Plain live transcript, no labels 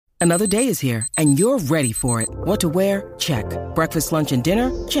Another day is here, and you're ready for it. What to wear? Check. Breakfast, lunch, and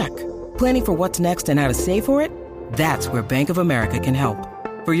dinner? Check. Planning for what's next and how to save for it? That's where Bank of America can help.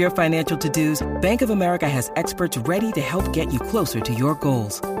 For your financial to-dos, Bank of America has experts ready to help get you closer to your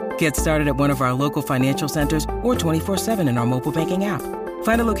goals. Get started at one of our local financial centers or 24/7 in our mobile banking app.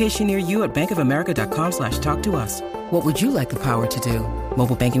 Find a location near you at bankofamerica.com/talktous. What would you like the power to do?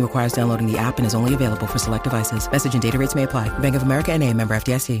 Mobile banking requires downloading the app and is only available for select devices. Message and data rates may apply. Bank of America NA, member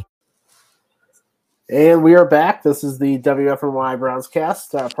FDIC. And we are back. This is the WFNY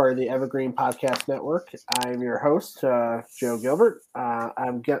BrownsCast, part of the Evergreen Podcast Network. I am your host, Joe Gilbert.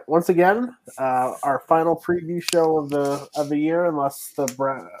 Once again our final preview show of the year, unless the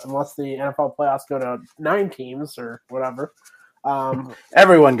NFL playoffs go to 9 teams or whatever.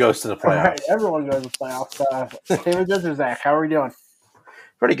 Everyone goes to the playoffs. Right, everyone goes to the playoffs. David Ginger, Zach, how are we doing?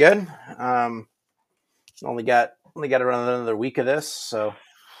 Pretty good. Only got around another week of this, so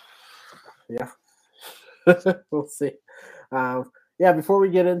yeah. We'll see. Before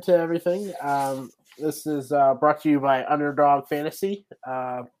we get into everything, this is brought to you by Underdog Fantasy.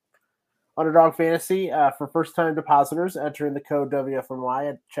 Underdog Fantasy, for first-time depositors, enter in the code WFNY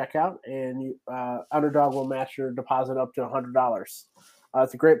at checkout, and Underdog will match your deposit up to $100.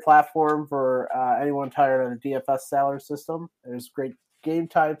 It's a great platform for anyone tired of the DFS salary system. There's great game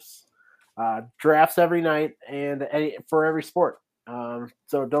types, drafts every night, and for every sport.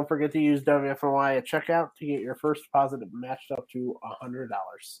 So don't forget to use WFNY at checkout to get your first deposit matched up to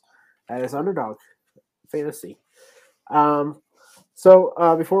 $100. That is Underdog Fantasy.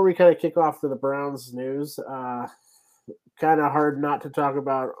 So before we kind of kick off to the Browns news, kind of hard not to talk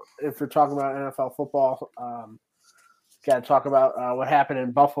about, if we're talking about NFL football, got to talk about what happened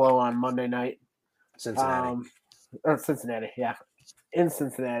in Buffalo on Monday night. Cincinnati, yeah. In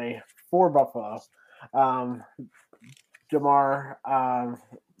Cincinnati for Buffalo. Jamar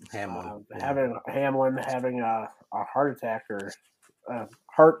Hamlin having a heart attack or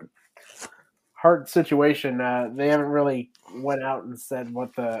heart situation. They haven't really went out and said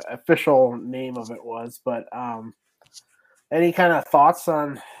what the official name of it was, but any kind of thoughts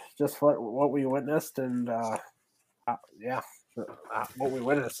on just what we witnessed and what we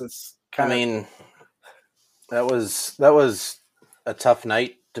witnessed is kind of. That was a tough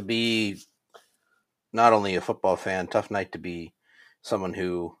night to be. Not only a football fan, tough night to be someone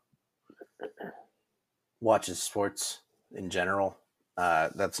who watches sports in general.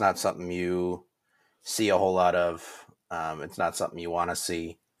 That's not something you see a whole lot of. It's not something you want to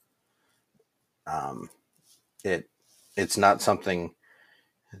see. It's not something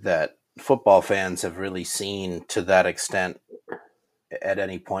that football fans have really seen to that extent at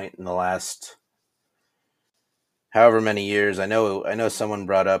any point in the last however many years. I know someone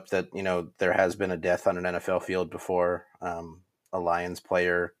brought up that, there has been a death on an NFL field before, a Lions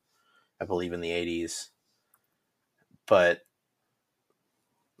player, I believe in the 80s. But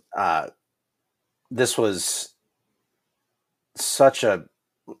this was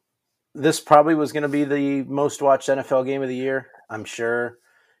this probably was going to be the most watched NFL game of the year. I'm sure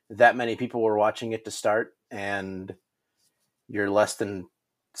that many people were watching it to start, and you're less than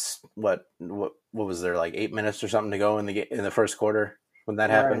what was there, like 8 minutes or something to go in the first quarter when that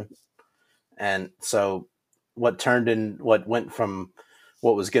happened. Right. And so what went from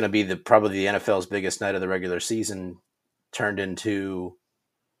what was going to be probably the NFL's biggest night of the regular season turned into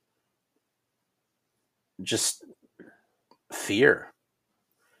just fear.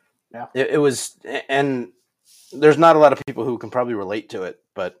 Yeah. It was, and there's not a lot of people who can probably relate to it,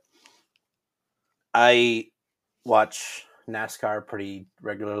 but I watch NASCAR pretty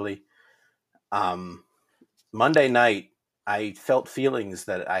regularly. Monday night, I felt feelings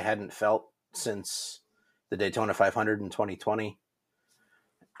that I hadn't felt since the Daytona 500 in 2020.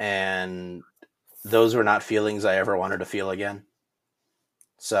 And those were not feelings I ever wanted to feel again.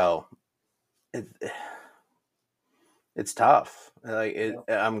 So it's tough.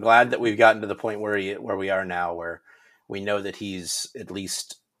 I'm glad that we've gotten to the point where we are now, where we know that he's at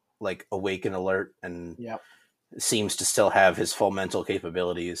least like awake and alert and seems to still have his full mental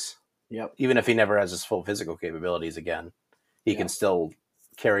capabilities. Yep. Even if he never has his full physical capabilities again, he can still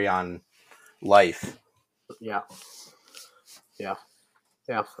carry on life. Yeah. Yeah.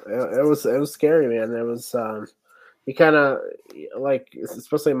 Yeah. It was scary, man. It was, you kind of like,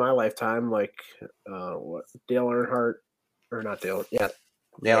 especially in my lifetime, like, Dale Earnhardt, or not Dale. Yeah.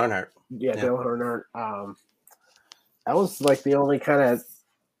 Dale Earnhardt. Yeah. Dale Earnhardt. That was like the only kind of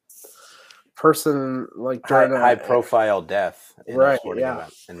person like during high profile death in a sporting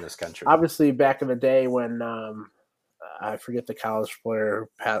event in this country. Obviously, back in the day when I forget the college player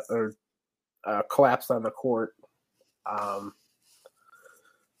collapsed on the court.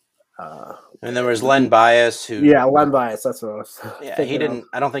 And there was Len Bias, who Len Bias. That's what I was. Yeah, he didn't.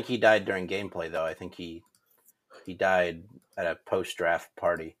 I don't think he died during gameplay though. I think he died at a post-draft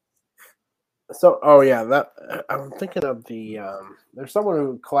party. So, that I'm thinking of the. There's someone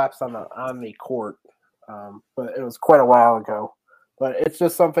who collapsed on the court, but it was quite a while ago. But it's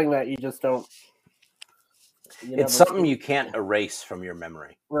just something that you just don't. It's something you can't erase from your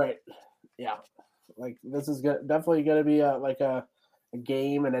memory. Right. Yeah. Like this is definitely going to be a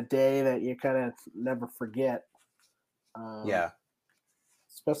game and a day that you kind of never forget. Yeah.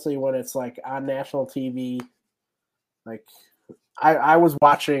 Especially when it's like on national TV. Like I was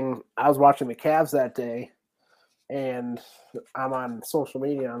watching the Cavs that day, and I'm on social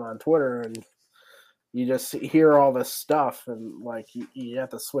media, I'm on Twitter, and you just hear all this stuff, and like you have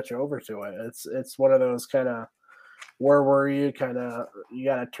to switch over to it. It's one of those kind of where were you kind of you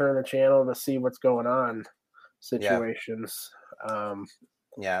got to turn the channel to see what's going on situations.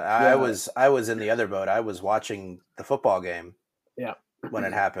 I was in the other boat. I was watching the football game. Yeah. When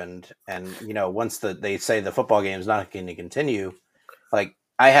it happened, and once they say the football game is not going to continue, like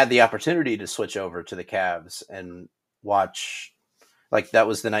I had the opportunity to switch over to the Cavs and watch. Like that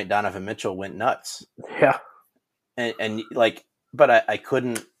was the night Donovan Mitchell went nuts. Yeah, and like, but I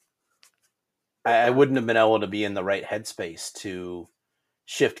couldn't. I wouldn't have been able to be in the right headspace to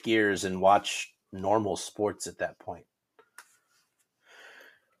shift gears and watch normal sports at that point.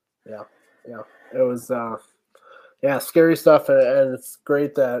 Yeah, it was. Scary stuff, and it's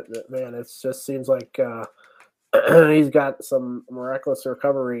great that man. It just seems like he's got some miraculous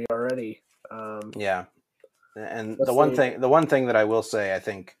recovery already. And the one thing that I will say, I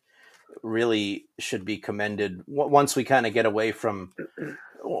think, really should be commended once we kind of get away from,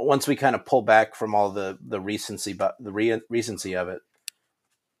 once we kind of pull back from all the recency, but the recency of it,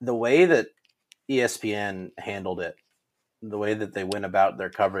 the way that ESPN handled it, the way that they went about their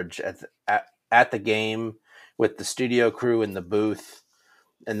coverage at the game, with the studio crew in the booth.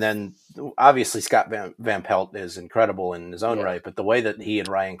 And then obviously Scott Van Pelt is incredible in his own right, but the way that he and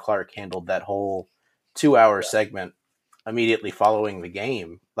Ryan Clark handled that whole 2-hour segment immediately following the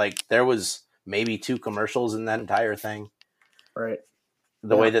game, like there was maybe 2 commercials in that entire thing. Right.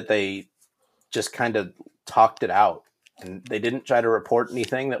 The way that they just kind of talked it out, and they didn't try to report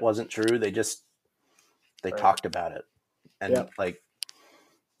anything that wasn't true. They talked about it. And like,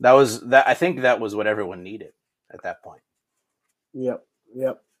 I think that was what everyone needed at that point. Yep.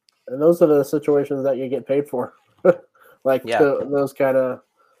 And those are the situations that you get paid for. Those kind of,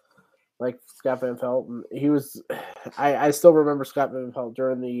 like Scott Van Pelt. And he was, I still remember Scott Van Pelt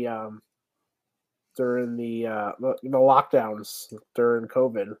during the lockdowns during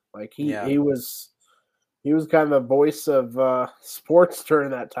COVID. Like he was kind of the voice of sports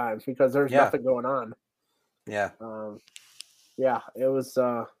during that time because there's nothing going on. Yeah. It was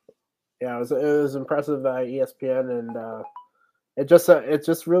it was impressive by ESPN, and it's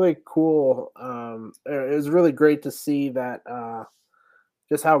just really cool. It was really great to see that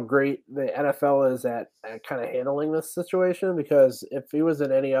just how great the NFL is at kind of handling this situation, because if he was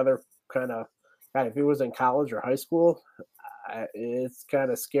in any other kind of if he was in college or high school, it's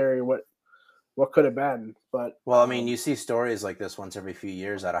kind of scary what could have been. But well, I mean, you see stories like this once every few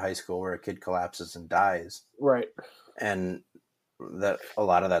years out of high school where a kid collapses and dies. Right. And that a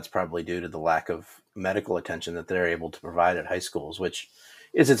lot of that's probably due to the lack of medical attention that they're able to provide at high schools, which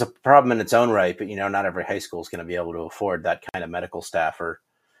it's a problem in its own right, but not every high school is going to be able to afford that kind of medical staff. Or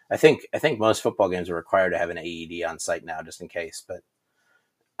I think most football games are required to have an AED on site now, just in case. But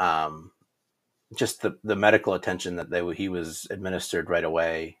just the medical attention that he was administered right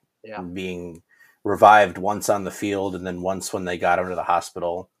away, being revived once on the field and then once when they got him to the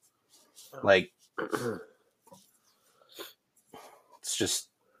hospital, like.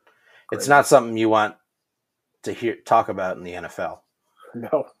 It's not something you want to talk about in the NFL.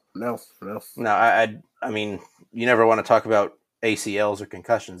 No. I mean, you never want to talk about ACLs or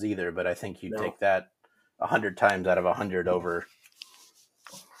concussions either, but I think you take that 100 times out of 100 over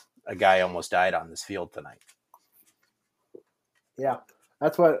a guy almost died on this field tonight. Yeah,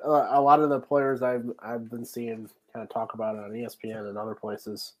 that's what a lot of the players I've been seeing kind of talk about it on ESPN and other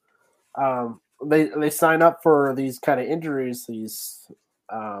places. They sign up for these kind of injuries, these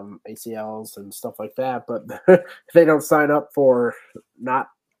ACLs and stuff like that, but they don't sign up for not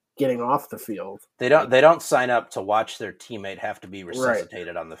getting off the field. They don't sign up to watch their teammate have to be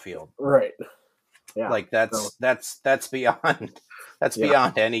resuscitated on the field. Right. Yeah. Like that's beyond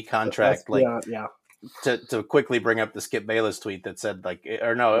beyond any contract. To quickly bring up the Skip Bayless tweet that said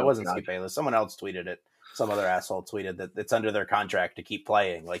it wasn't Skip Bayless. Someone else tweeted it. some other asshole tweeted that it's under their contract to keep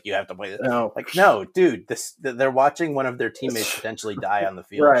playing. Like, you have to play this. No. Like, no, dude, they're watching one of their teammates potentially die on the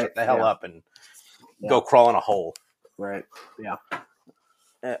field. Right. Shut the hell up and Yeah. go crawl in a hole. Right. Yeah.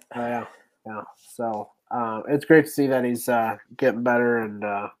 Yeah. Yeah. So it's great to see that he's getting better and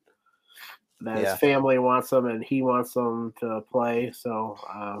that his family wants him and he wants them to play. So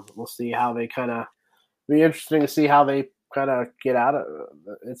we'll see how they kind of be interesting to see how they kind of get out of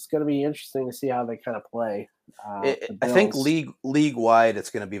it. It's going to be interesting to see how they kind of play. I think league wide,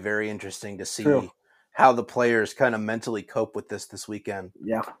 it's going to be very interesting to see how the players kind of mentally cope with this weekend.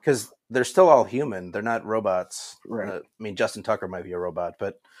 Yeah. Because they're still all human. They're not robots. Right. I mean, Justin Tucker might be a robot,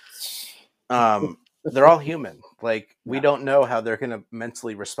 but they're all human. Like, we don't know how they're going to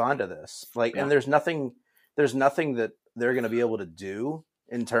mentally respond to this. Like, and there's nothing that they're going to be able to do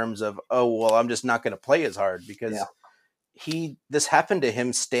in terms of, oh, well, I'm just not going to play as hard because this happened to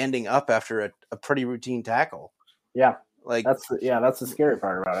him standing up after a pretty routine tackle. Yeah. Like, that's the scary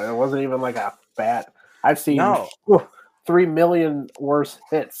part about it. It wasn't even like a bad. I've seen 3 million worse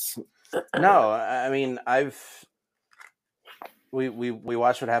hits. No, I mean, we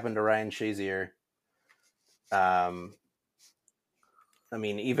watched what happened to Ryan Shazier. I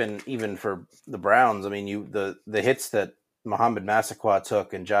mean, even for the Browns, I mean, the hits that Muhammad Massaquoi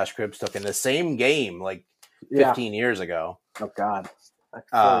took and Josh Cribbs took in the same game, like 15 years ago. Oh God, I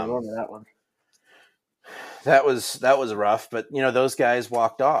can remember that one. That was rough, but those guys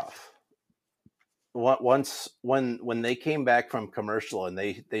walked off. Once when they came back from commercial and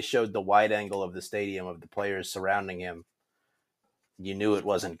they showed the wide angle of the stadium of the players surrounding him, you knew it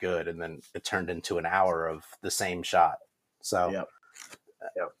wasn't good, and then it turned into an hour of the same shot. So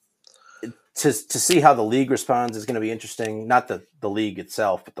to see how the league responds is going to be interesting. Not the league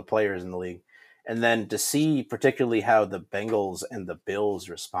itself, but the players in the league. And then to see particularly how the Bengals and the Bills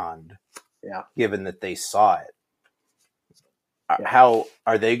respond, given that they saw it. How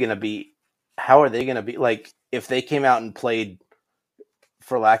are they going to be like if they came out and played,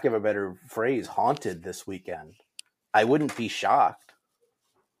 for lack of a better phrase, haunted this weekend? I wouldn't be shocked.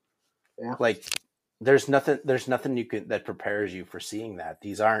 Yeah. Like there's nothing that prepares you for seeing that.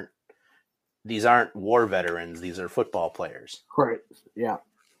 These aren't war veterans. These are football players. Right. Yeah.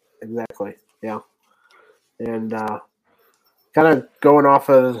 Exactly. Yeah. And kind of going off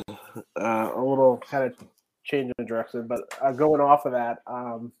of a little kind of change of direction, but going off of that,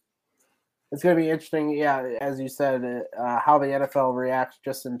 it's going to be interesting. Yeah, as you said, how the NFL reacts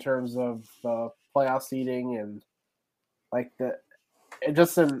just in terms of playoff seeding and like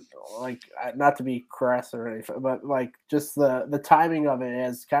not to be crass or anything, but like just the timing of it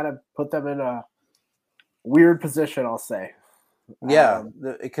has kind of put them in a weird position, I'll say. Yeah,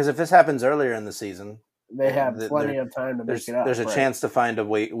 because if this happens earlier in the season, they have plenty of time to make it up. There's a chance to find a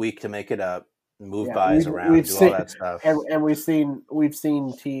week to make it up, move buys around, do all that stuff. And we've seen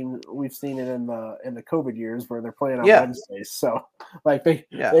it in the COVID years where they're playing on Wednesdays, so like they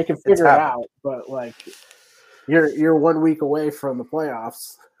can figure it out. But like you're 1 week away from the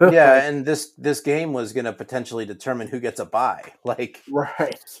playoffs. Yeah, and this game was going to potentially determine who gets a bye. Like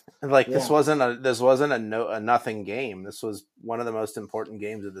this wasn't a nothing game. This was one of the most important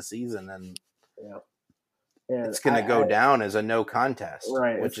games of the season, and it's going to go down as a no contest,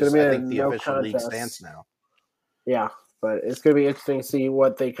 right? Which is, I think, the official league stance now. Yeah, but it's going to be interesting to see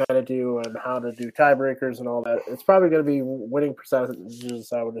what they kind of do and how to do tiebreakers and all that. It's probably going to be winning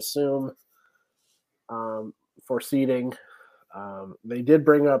percentages, I would assume, for seeding. They did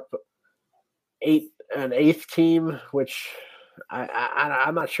bring up an eighth team, which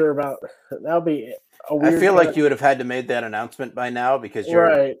I'm not sure about. That'll be a weird. I feel like you would have had to make that announcement by now because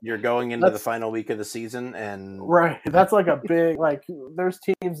you're going into the final week of the season, and that's like a big There's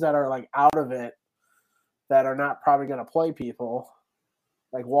teams that are like out of it that are not probably going to play people,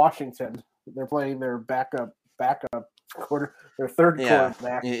 like Washington. They're playing their backup quarter, their third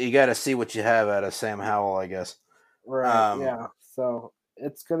quarterback. You got to see what you have out of Sam Howell, I guess. Right. So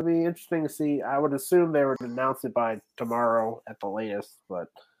it's going to be interesting to see. I would assume they would announce it by tomorrow at the latest, but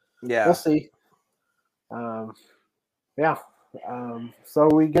we'll see. So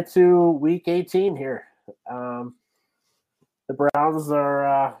we get to week 18 here. The Browns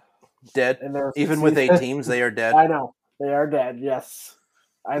are dead. Even with 8 teams, they are dead. I know they are dead. Yes,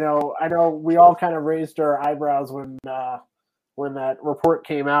 I know. We all kind of raised our eyebrows when that report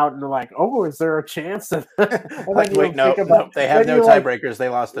came out, and they're like, "Oh, is there a chance?" And wait, no, they have no tiebreakers. They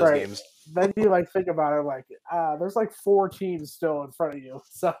lost those games. Then you think about it, like, there's like 4 teams still in front of you.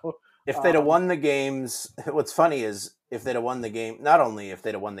 So if they'd have won the games, what's funny is if they'd have won the game, not only if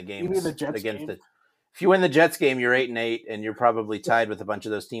they'd have won the games if you win the Jets game, you're 8-8, and you're probably tied with a bunch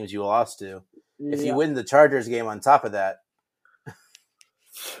of those teams you lost to. if you win the Chargers game on top of that,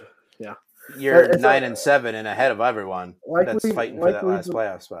 yeah, you're 9-7 and ahead of everyone that's fighting for that last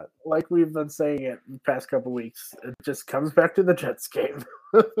playoff spot. Like we've been saying it the past couple weeks, it just comes back to the Jets game.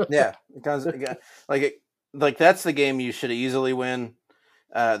 Yeah, it comes like that's the game you should easily win.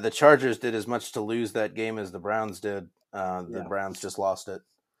 The Chargers did as much to lose that game as the Browns did. The Browns just lost it.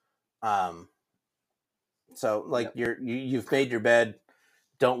 So you've made your bed.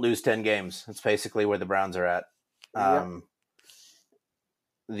 Don't lose 10 games. That's basically where the Browns are at.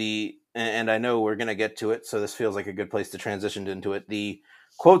 And I know we're going to get to it, so this feels like a good place to transition into it. The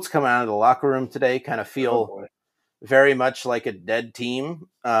quotes coming out of the locker room today kind of feel very much like a dead team,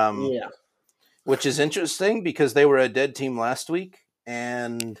 which is interesting because they were a dead team last week,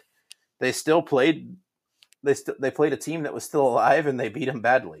 and they still played. They played a team that was still alive, and they beat them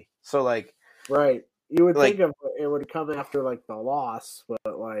badly. So, right, you would think of it would come after the loss, but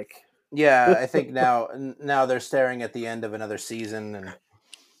yeah, I think now they're staring at the end of another season, and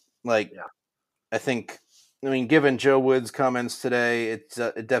I think, given Joe Wood's comments today, it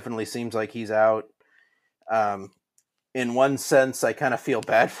definitely seems like he's out. In one sense, I kind of feel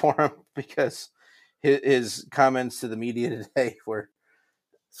bad for him because his comments to the media today were,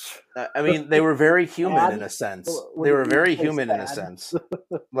 they were very human in a sense. They were very human in a sense.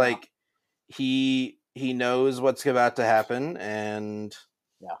 He knows what's about to happen, and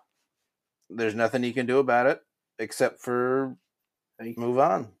there's nothing he can do about it except for move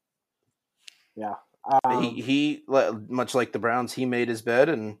on. Yeah. He much like the Browns, he made his bed,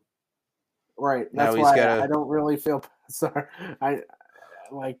 and right. That's why I don't really feel sorry.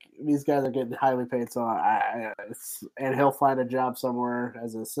 These guys are getting highly paid, so and he'll find a job somewhere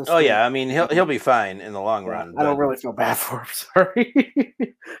as an assistant. Oh yeah, he'll be fine in the long run. I don't really feel bad for him. Sorry.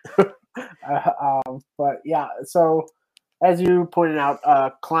 But yeah, so as you pointed out,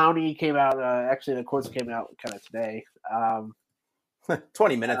 Clowney came out. Actually, the quotes came out kind of today.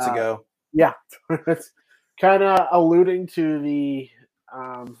 20 minutes ago. Yeah, it's kind of alluding to the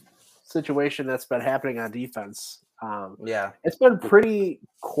situation that's been happening on defense. It's been pretty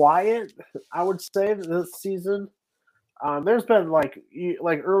quiet, I would say, this season. There's been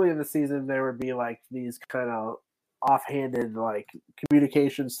early in the season there would be these kind of offhanded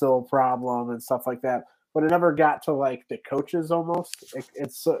communication still a problem and stuff like that, but it never got to the coaches almost.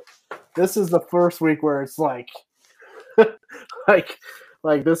 This is the first week where it's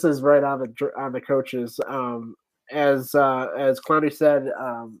this is right on the coaches. As Clowney said,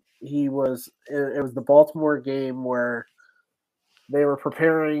 it was the Baltimore game where they were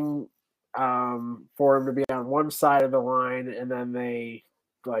preparing for him to be on one side of the line, and then they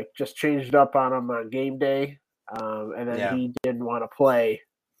just changed up on him on game day, and then he didn't want to play.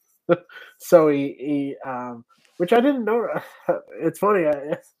 So he which I didn't know. It's funny.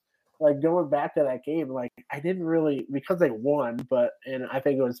 Going back to that game, I didn't really, because they won, and I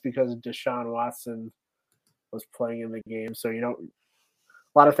think it was because Deshaun Watson was playing in the game. So, a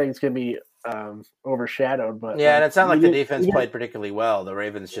lot of things can be overshadowed. But yeah, and it sounded like the defense played particularly well. The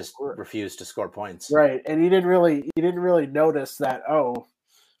Ravens just refused to score points. Right, and you didn't really notice that. Oh,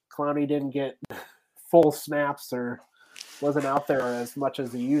 Clowney didn't get full snaps or wasn't out there as much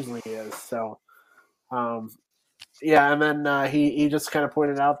as he usually is. So, yeah, and then he just kind of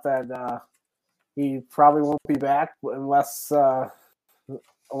pointed out that he probably won't be back unless there's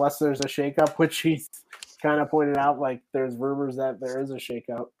a shakeup, which he's kind of pointed out. There's rumors that there is a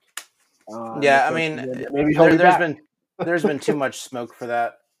shakeup. Maybe there's been too much smoke for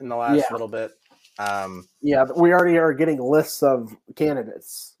that in the last little bit. We already are getting lists of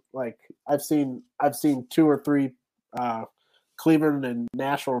candidates. I've seen 2 or 3 Cleveland and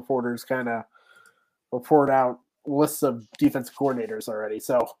national reporters kind of report out lists of defense coordinators already.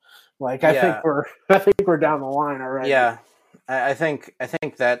 So I think we're down the line already. Yeah. I think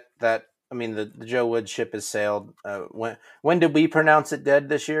that the Joe Wood ship has sailed. When did we pronounce it dead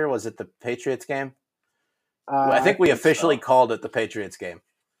this year? Was it the Patriots game? I think we officially called it the Patriots game.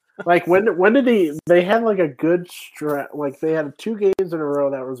 When did they had a good stretch? They had 2 games in a row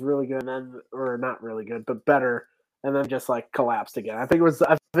that was really good, or not really good, but better, and then just collapsed again. I think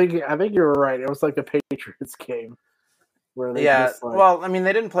you were right. It was the Patriots game where they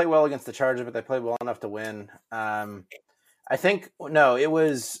they didn't play well against the Chargers, but they played well enough to win. I think it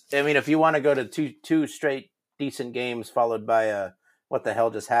was. If you want to go to two straight decent games followed by what the hell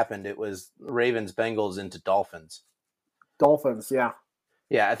just happened, it was Ravens Bengals into Dolphins. Dolphins, yeah.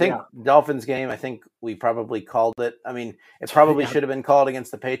 Yeah, I think Dolphins game, I think we probably called it. It probably should have been called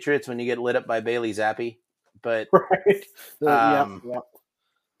against the Patriots when you get lit up by Bailey Zappi. But right.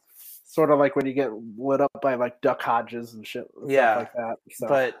 sort of like when you get lit up by like duck hodges and shit, and stuff like that. So.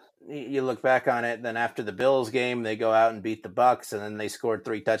 But you look back on it, then after the Bills game, they go out and beat the Bucks, and then they scored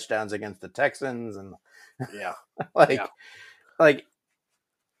 3 touchdowns against the Texans, and like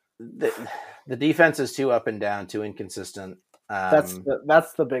the defense is too up and down, too inconsistent. That's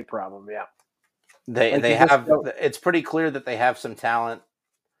the big problem. Yeah, they have. It's pretty clear that they have some talent.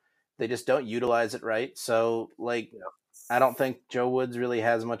 They just don't utilize it right. So, I don't think Joe Woods really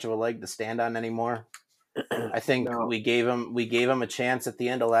has much of a leg to stand on anymore. I think we gave him a chance at the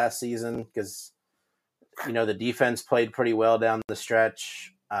end of last season because, the defense played pretty well down the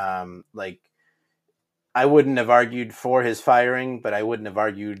stretch. I wouldn't have argued for his firing, but I wouldn't have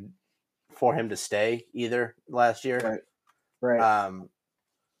argued for him to stay either last year. Right.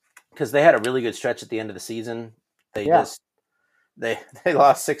 Because they had a really good stretch at the end of the season. They lost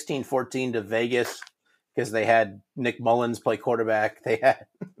 16-14 to Vegas because they had Nick Mullins play quarterback. They had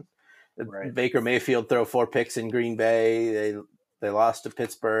Baker Mayfield throw 4 picks in Green Bay. They lost to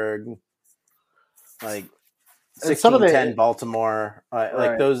Pittsburgh. 16-10 Baltimore.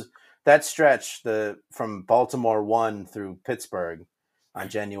 That stretch from Baltimore 1 through Pittsburgh on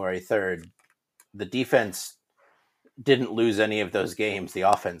January 3rd, the defense didn't lose any of those games. The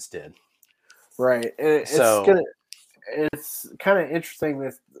offense did. Right. It's kind of interesting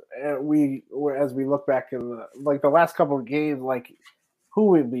that as we look back in the last couple of games, who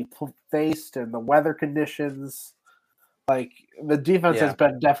we faced and the weather conditions, the defense has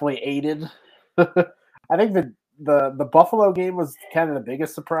been definitely aided. I think the Buffalo game was kind of the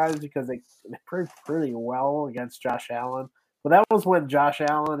biggest surprise because they played pretty well against Josh Allen, but that was when Josh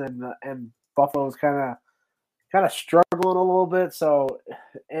Allen and Buffalo was kind of struggling a little bit. So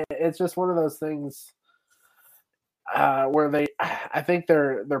it's just one of those things where I think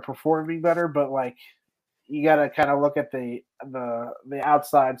they're performing better, but you got to kind of look at the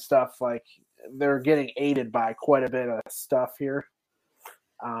outside stuff. They're getting aided by quite a bit of stuff here,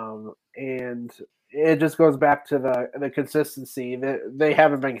 and it just goes back to the consistency. They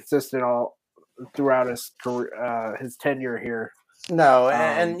haven't been consistent all throughout his career, his tenure here. No,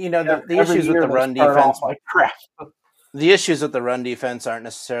 and the issues with the run defense, crap. The issues with the run defense aren't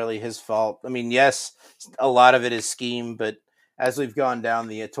necessarily his fault. I mean, yes, a lot of it is scheme, but as we've gone down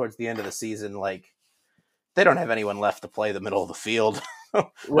towards the end of the season, they don't have anyone left to play the middle of the field.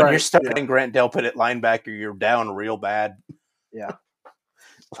 When you're starting Grant Delpit at linebacker, you're down real bad. Yeah.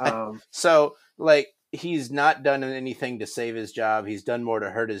 So he's not done anything to save his job. He's done more to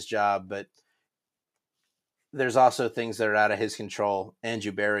hurt his job, but there's also things that are out of his control.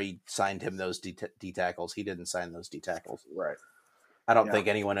 Andrew Berry signed him those D tackles. He didn't sign those D tackles. Right. I don't think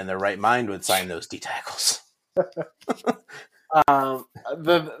anyone in their right mind would sign those D tackles. The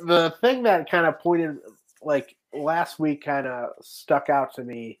thing that kind of pointed last week kind of stuck out to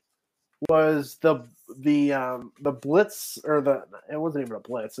me was the blitz, or it wasn't even a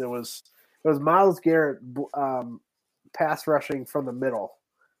blitz. It was Myles Garrett pass rushing from the middle.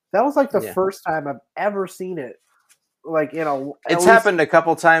 That was the first time I've ever seen it. It's happened a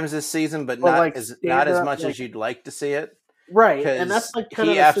couple times this season, but not as much as you'd like to see it. Right, and that's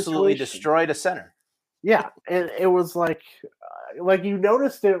he absolutely destroyed a center. Yeah, and it was you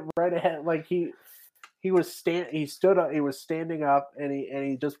noticed it right ahead. He was stood up, he was standing up, and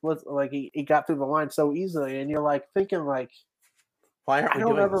he just was he got through the line so easily, and you're thinking why aren't we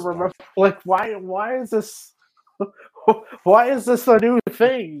doing this? Remember why is this? Why is this a new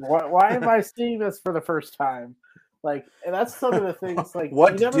thing? Why am I seeing this for the first time? And that's some of the things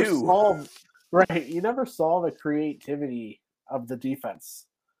what you never do? saw. Right, you never saw the creativity of the defense.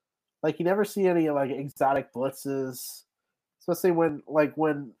 You never see any exotic blitzes, especially when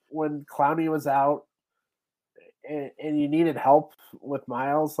Clowney was out and you needed help with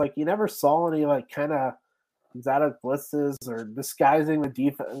Miles. You never saw any kind of exotic blitzes or disguising the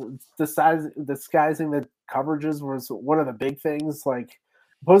defense, disguising the coverages was one of the big things.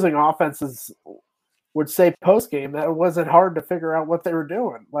 Opposing offenses would say post game that it wasn't hard to figure out what they were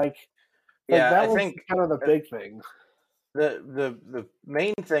doing. That was kind of the big thing. The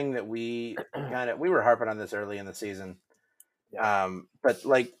main thing that we were harping on this early in the season. But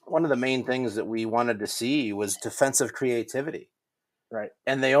one of the main things that we wanted to see was defensive creativity. Right.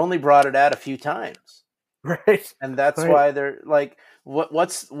 And they only brought it out a few times. Right. And that's why they're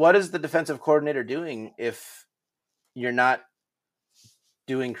what is the defensive coordinator doing if you're not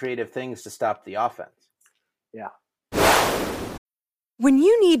doing creative things to stop the offense? Yeah. When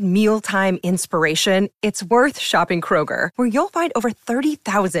you need mealtime inspiration, it's worth shopping Kroger, where you'll find over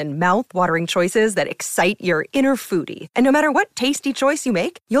 30,000 mouth-watering choices that excite your inner foodie. And no matter what tasty choice you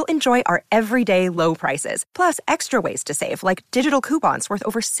make, you'll enjoy our everyday low prices, plus extra ways to save, like digital coupons worth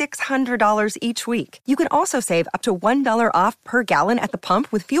over $600 each week. You can also save up to $1 off per gallon at the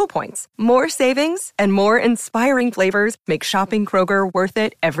pump with fuel points. More savings and more inspiring flavors make shopping Kroger worth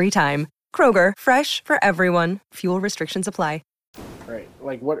it every time. Kroger, fresh for everyone. Fuel restrictions apply. Right.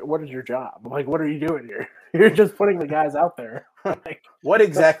 Like, what is your job? Like, what are you doing here? You're just putting the guys out there. Like, what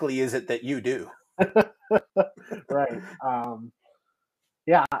exactly is it that you do? Right.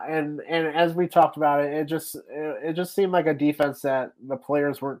 Yeah, and as we talked about it, it just seemed like a defense that the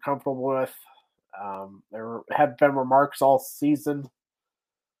players weren't comfortable with. Have been remarks all season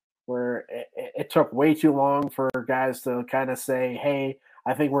where it took way too long for guys to kind of say, "Hey,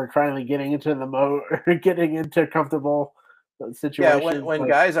 I think we're finally getting into the mode, or getting into comfortable situations." Yeah, when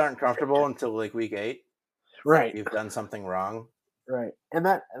guys aren't comfortable until like week 8, right, you've done something wrong. Right, and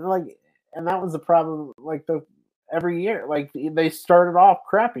that was the problem. Like every year, like they started off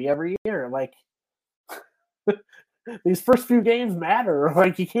crappy every year. Like these first few games matter.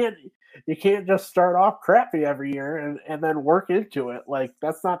 Like you can't just start off crappy every year and then work into it. Like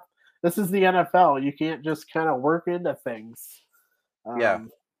that's not. This is the NFL. You can't just kind of work into things. Yeah.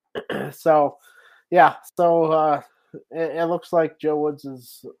 So, yeah. So it looks like Joe Woods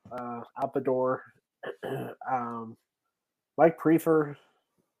is out the door. Mike Prefer,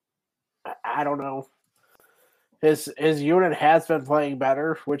 I don't know. His unit has been playing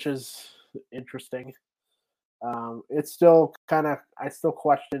better, which is interesting. It's still kind of I still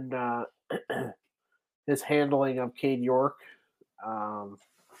question his handling of Cade York.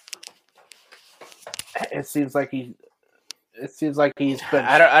 It seems like he's been.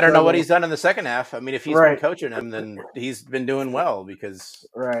 I don't know what he's done in the second half. I mean, if he's Right. been coaching him, then he's been doing well because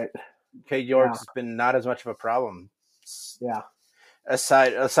right. Cade York's been not as much of a problem. Yeah.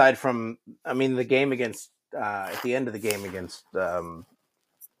 Aside from, I mean, the game against at the end of the game against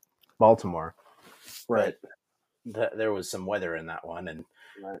Baltimore, Right. There was some weather in that one, and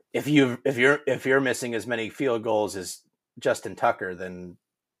Right. if you're missing as many field goals as Justin Tucker, then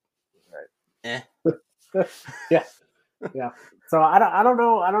yeah. Yeah. So I don't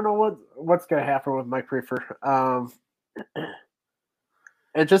know what's gonna happen with Mike Prefer.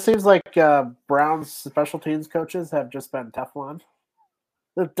 It just seems like Browns special teams coaches have just been Teflon.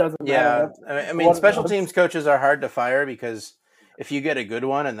 It doesn't matter. I mean, special teams coaches are hard to fire because if you get a good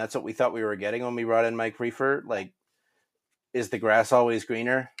one, and that's what we thought we were getting when we brought in Mike Prefer, like, is the grass always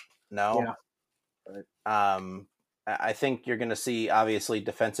greener? No. Yeah. Right. I think you're going to see, obviously,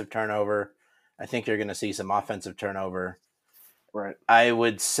 defensive turnover. I think you're going to see some offensive turnover. Right. I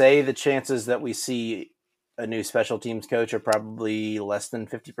would say the chances that we see a new special teams coach are probably less than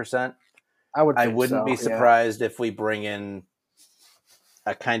 50%. I wouldn't be surprised if we bring in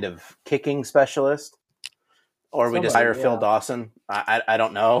a kind of kicking specialist, or we just hire Phil Dawson. I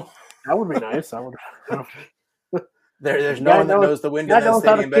don't know. That would be nice. I would. There's no one that knows the wind in that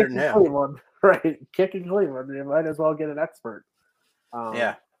stadium better than him. Cleveland. Right, kicking Cleveland. You might as well get an expert.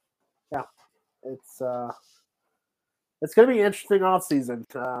 Yeah. It's going to be interesting off season.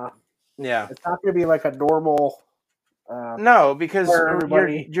 Yeah, it's not going to be like a normal. No, because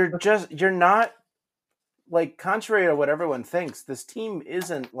you're not, like, contrary to what everyone thinks, this team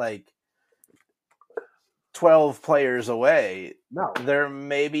isn't like 12 players away. No, there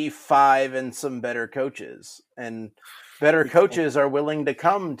may be 5 and some better coaches, and better coaches are willing to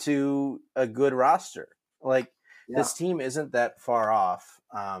come to a good roster. Like, this team isn't that far off.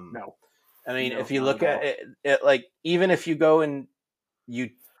 No. I mean, if you look at it, like, even if you go and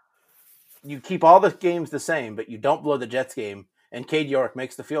you keep all the games the same, but you don't blow the Jets game, and Cade York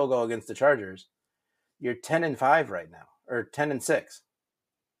makes the field goal against the Chargers, you're 10-5 right now, or 10-6.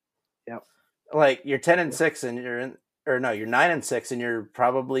 Yep. Like, you're 10-6, and you're 9-6, and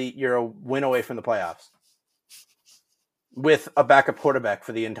you're a win away from the playoffs with a backup quarterback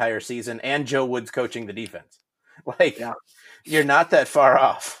for the entire season, and Joe Woods coaching the defense. Like, you're not that far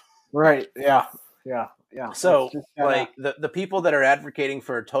off. Right. Yeah. So, like, the people that are advocating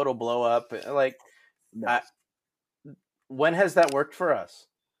for a total blow up, like, when has that worked for us?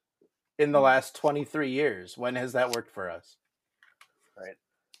 In the last 23 years, when has that worked for us? Right.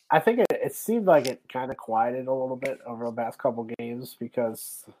 I think it seemed like it kind of quieted a little bit over the past couple games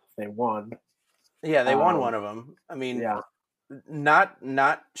because they won. Yeah, they won one of them. I mean, not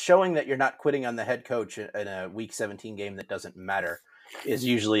showing that you're not quitting on the head coach in a Week 17 game that doesn't matter is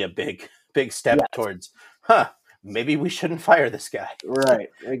usually a big step towards, maybe we shouldn't fire this guy. Right.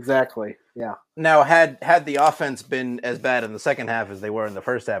 Exactly. Yeah. Now, had the offense been as bad in the second half as they were in the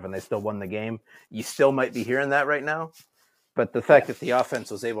first half and they still won the game, you still might be hearing that right now. But the fact that the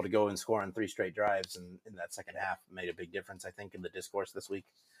offense was able to go and score on 3 straight drives in that second half made a big difference, I think, in the discourse this week.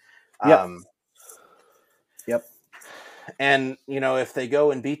 Yep. And, if they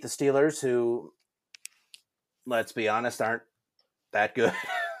go and beat the Steelers, who, let's be honest, aren't that good.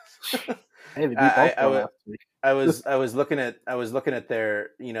 Hey, they beat last week. I was looking at their,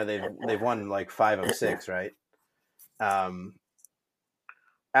 they've won like 5 of 6, right?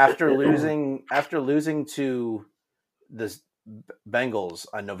 After losing to the Bengals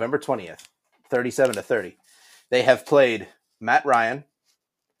on November 20th, 37-30, they have played Matt Ryan,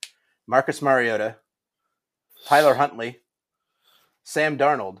 Marcus Mariota, Tyler Huntley, Sam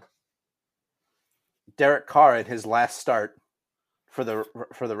Darnold, Derek Carr in his last start for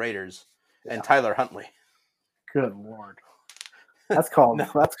the Raiders, and Tyler Huntley. Good Lord. That's called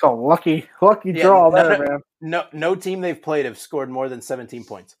lucky draw there, man. No team they've played have scored more than 17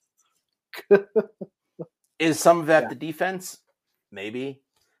 points. Is some of that the defense? Maybe.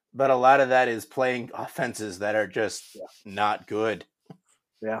 But a lot of that is playing offenses that are just not good.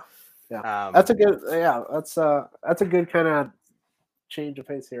 Yeah. Yeah. That's a good kind of change of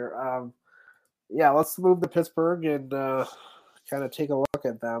pace here. Let's move to Pittsburgh and kind of take a look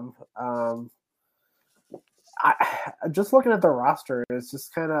at them. Just looking at the roster, it's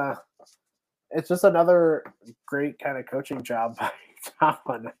just another great kind of coaching job by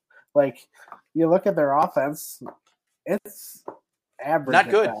Tomlin. Like, you look at their offense, it's average. Not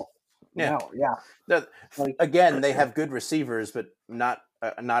good. Yeah. No, yeah. Again, they have good receivers, but not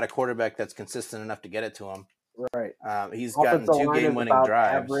a quarterback that's consistent enough to get it to him. Right. He's gotten 2 game-winning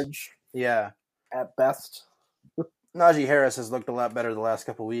drives. Average. Yeah. At best. Najee Harris has looked a lot better the last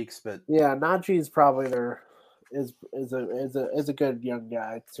couple weeks, but Najee's probably is a good young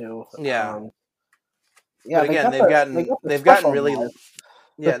guy too. Yeah. But again, they've gotten really.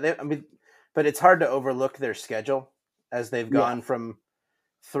 Yeah, but it's hard to overlook their schedule as they've gone from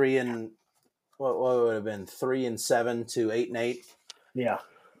 3 and what would have been 3 and 7 to 8 and 8. Yeah,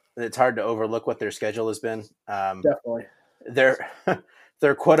 it's hard to overlook what their schedule has been. Definitely, their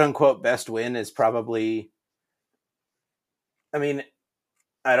quote unquote best win is probably. I mean,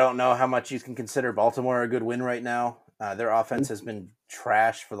 I don't know how much you can consider Baltimore a good win right now. Their offense has been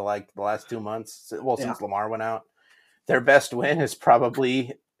trash for the last 2 months. Since Lamar went out. Their best win is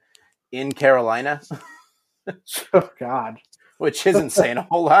probably in Carolina. Oh God. Which isn't saying a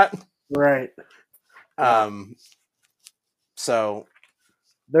whole lot. Right. So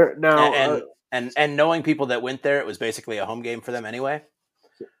there now and knowing people that went there, it was basically a home game for them anyway.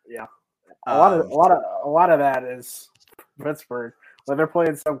 Yeah. A lot of that is Pittsburgh. When they're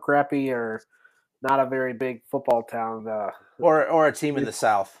playing some crappy or not a very big football town, or a team in the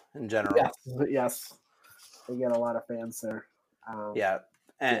South in general. Yes. They get a lot of fans there.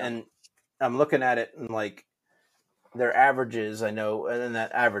 And I'm looking at it and like their averages, I know, and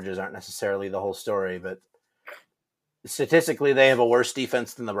that averages aren't necessarily the whole story, but statistically they have a worse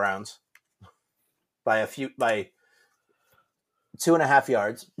defense than the Browns by 2.5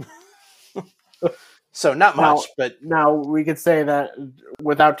 yards. So not much, but now we could say that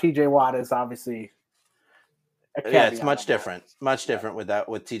without TJ Watt is obviously it's much different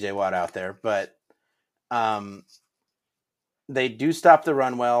with TJ Watt out there, but they do stop the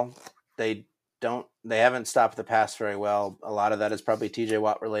run well. They haven't stopped the pass very well. A lot of that is probably TJ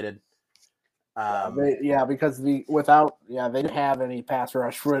Watt related. Because they didn't have any pass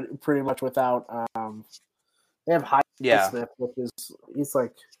rush pretty much without they have Highsmith, he's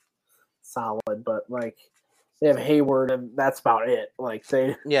like solid, but like they have Hayward and that's about it. Like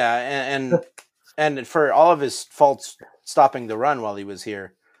they and for all of his faults stopping the run while he was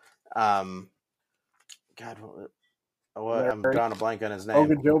here, I'm drawing a blank on his name.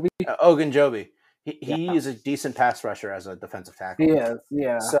 Ogunjobi. He is a decent pass rusher as a defensive tackle. He is,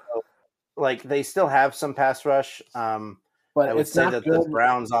 yeah. So, like, they still have some pass rush. But I would say that the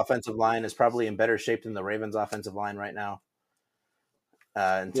Browns' offensive line is probably in better shape than the Ravens' offensive line right now.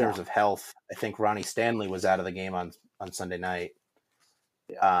 In terms of health, I think Ronnie Stanley was out of the game on Sunday night.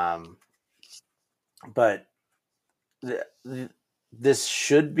 But this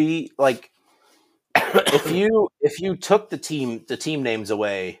should be like if you took the team names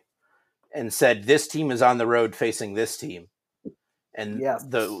away and said this team is on the road facing this team, and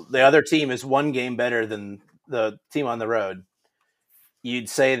the other team is one game better than the team on the road, you'd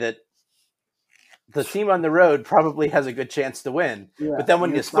say that the team on the road probably has a good chance to win. Yeah. But then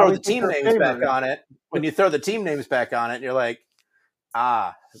when you throw the team names back on it, you're like,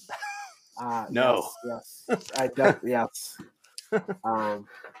 No. Yes. Yes.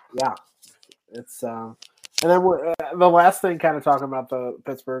 Yeah. It's and then the last thing, kind of talking about the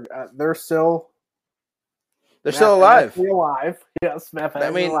Pittsburgh, they're still alive. Yes, mathematically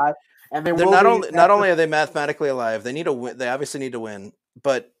I mean, alive, and they're not only are they mathematically alive, they need to win. They obviously need to win,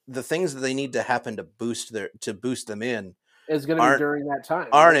 but the things that they need to happen to boost them in is going to be during that time.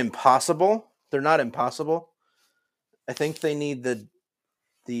 Aren't impossible. They're not impossible. I think they need the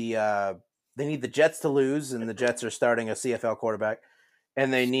Jets to lose, and the Jets are starting a CFL quarterback,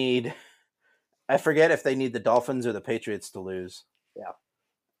 and they need. I forget if they need the Dolphins or the Patriots to lose. Yeah.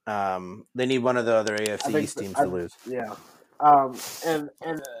 They need one of the other AFC East teams to lose. Yeah. And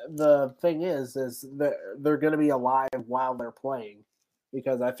the thing is that they're going to be alive while they're playing,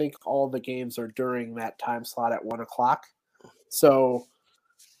 because I think all the games are during that time slot at 1:00. So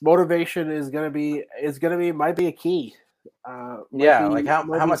motivation might be a key. How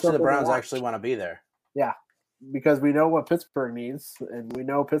much do the Browns actually want to be there? Yeah. Because we know what Pittsburgh needs, and we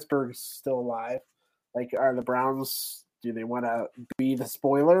know Pittsburgh's still alive. Like, are the Browns, do they want to be the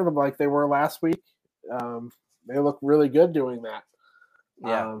spoiler like they were last week? They look really good doing that.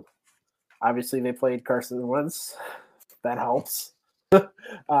 Yeah. Obviously, they played Carson Wentz. That helps. But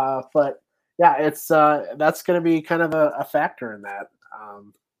yeah, it's that's going to be kind of a factor in that.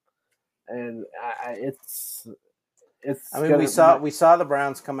 And it's. I mean, we saw the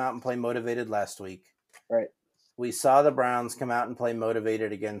Browns come out and play motivated last week. Right. We saw the Browns come out and play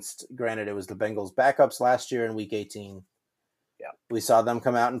motivated against, granted, it was the Bengals backups last year in week 18. Yeah. We saw them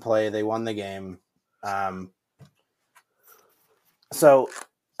come out and play. They won the game. So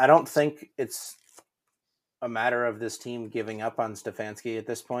I don't think it's a matter of this team giving up on Stefanski at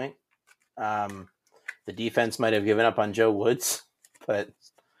this point. The defense might have given up on Joe Woods, but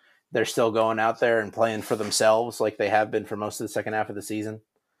they're still going out there and playing for themselves like they have been for most of the second half of the season.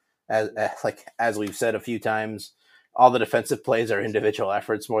 As we've said a few times, all the defensive plays are individual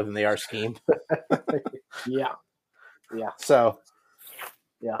efforts more than they are scheme. Yeah. So,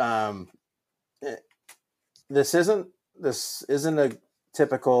 yeah. This isn't a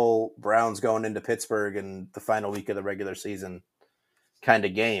typical Browns going into Pittsburgh in the final week of the regular season kind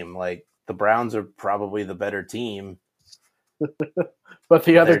of game. Like, the Browns are probably the better team. But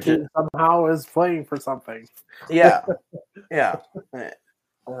the other team somehow is playing for something. Yeah.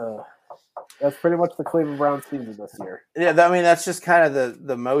 That's pretty much the Cleveland Browns season this year. Yeah, I mean, that's just kind of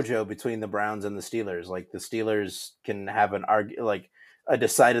the mojo between the Browns and the Steelers. Like, the Steelers can have a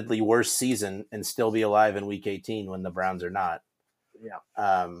decidedly worse season and still be alive in Week 18 when the Browns are not. Yeah.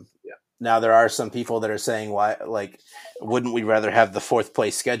 Now, there are some people that are saying, why? Like, wouldn't we rather have the fourth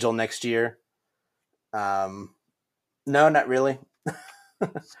place schedule next year? No, not really.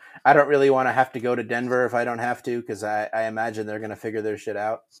 I don't really want to have to go to Denver if I don't have to, because I imagine they're going to figure their shit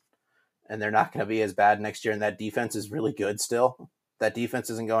out, and they're not going to be as bad next year. And that defense is really good still. That defense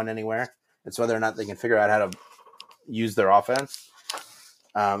isn't going anywhere. It's whether or not they can figure out how to use their offense.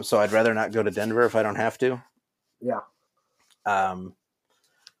 So I'd rather not go to Denver if I don't have to. Yeah.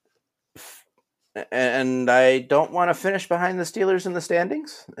 And I don't want to finish behind the Steelers in the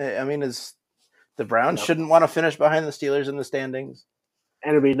standings. I mean, the Browns shouldn't want to finish behind the Steelers in the standings.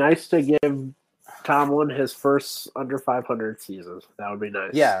 And it'd be nice to give Tomlin his first under 500 season. That would be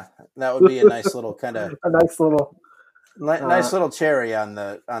nice. Yeah, that would be a nice little kind of nice little cherry on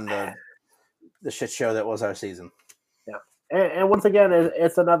the shit show that was our season. Yeah, and once again,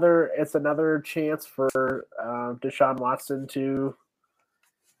 it's another chance for Deshaun Watson to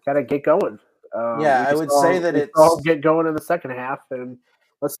kind of get going. I would say that it's all get going in the second half, and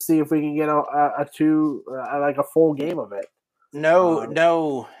let's see if we can get a full game of it.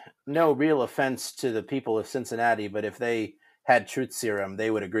 No real offense to the people of Cincinnati, but if they had truth serum,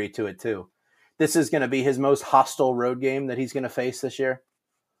 they would agree to it too. This is going to be his most hostile road game that he's going to face this year.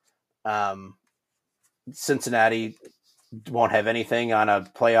 Cincinnati won't have anything on a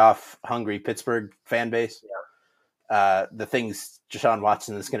playoff hungry Pittsburgh fan base. Yeah. The things Deshaun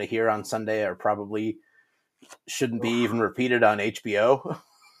Watson is going to hear on Sunday are probably shouldn't be even repeated on HBO.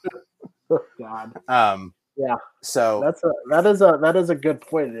 Oh, God. Yeah. So that is a good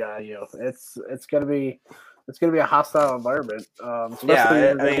point. Yeah, it's gonna be a hostile environment. Especially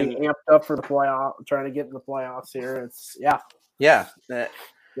I mean, amped up for the playoff, trying to get in the playoffs here.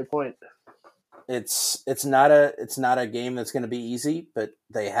 Good point. It's not a game that's going to be easy, but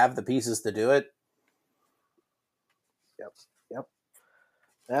they have the pieces to do it. Yep.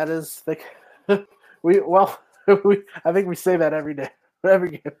 That is the I think we say that every day,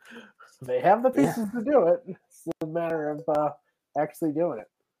 every game. They have the pieces to do it. It's a matter of actually doing it.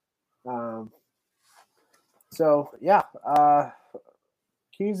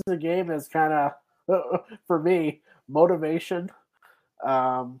 keys of the game is kind of for me motivation.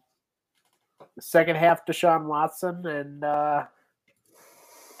 Second half, Deshaun Watson, and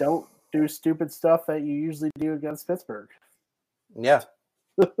don't do stupid stuff that you usually do against Pittsburgh. Yeah.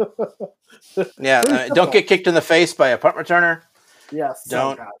 Yeah. Don't get kicked in the face by a punt returner. Yes.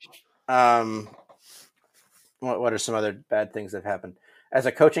 Don't. Oh, What are some other bad things that have happened? As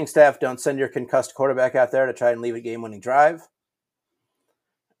a coaching staff, don't send your concussed quarterback out there to try and leave a game-winning drive.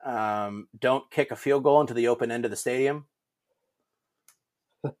 Don't kick a field goal into the open end of the stadium.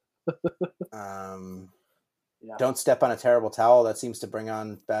 Don't step on a terrible towel. That seems to bring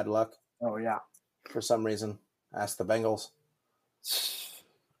on bad luck. Oh, yeah. For some reason. Ask the Bengals.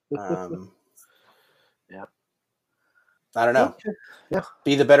 Yeah. I don't know. Okay. Yeah.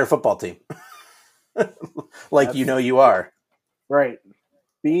 Be the better football team. You are. Right.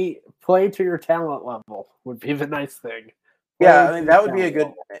 Play to your talent level would be the nice thing. Yeah, I mean, that would be a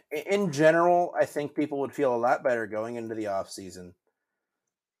good – in general, I think people would feel a lot better going into the offseason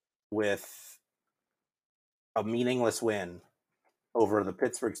with a meaningless win over the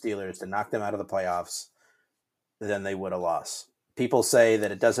Pittsburgh Steelers to knock them out of the playoffs than they would a loss. People say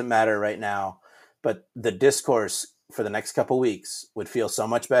that it doesn't matter right now, but the discourse for the next couple weeks would feel so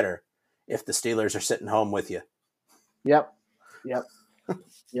much better if the Steelers are sitting home with you. Yep.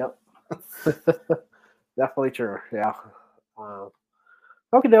 Definitely true. Yeah.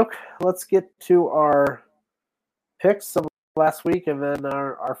 Okie doke. Let's get to our picks of last week and then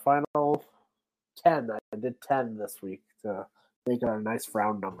our final 10. I did 10 this week to make it a nice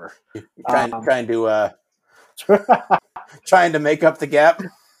round number. Trying to make up the gap.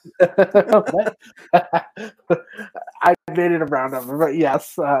 I made it a round number, but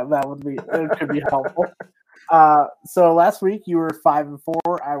yes, it could be helpful. So last week you were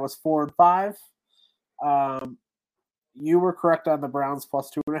 5-4. I was 4-5. You were correct on the Browns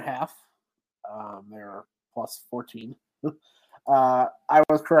plus 2.5. They're plus 14. I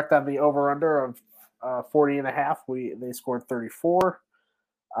was correct on the over/under of 40.5. They scored 34.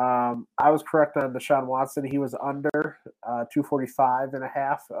 I was correct on Deshaun Watson. He was under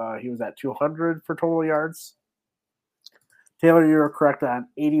 245.5. He was at 200 for total yards. Taylor, you were correct on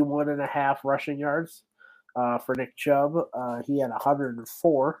 81.5 rushing yards for Nick Chubb. He had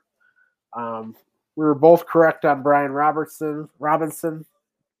 104. We were both correct on Brian Robinson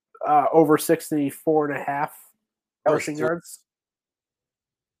over 64.5 rushing yards.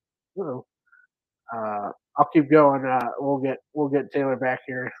 I'll keep going. We'll get Taylor back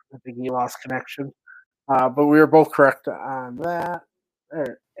here. I think he lost connection. But we were both correct on that.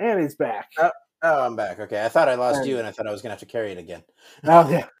 There, and he's back. Oh, I'm back. Okay, I thought I lost you, and I thought I was going to have to carry it again. Oh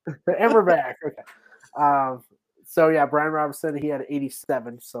yeah, and we're back. Okay. So yeah, Brian Robinson, he had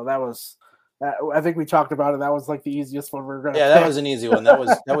 87. So that was. I think we talked about it. That was like the easiest one we were going to. Yeah, that was an easy one. That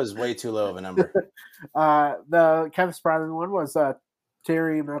was way too low of a number. The Kevin surprising one was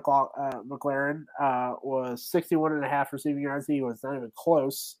Terry McLaurin was 61.5 receiving yards. He was not even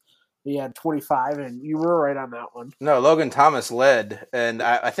close. He had 25, and you were right on that one. No, Logan Thomas led, and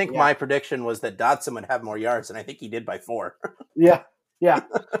I think my prediction was that Dotson would have more yards, and I think he did by 4. Yeah.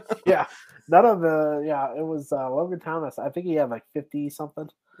 None of it was Logan Thomas. I think he had like 50 something.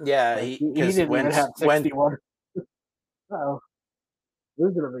 Yeah, he didn't even have 61. Uh-oh.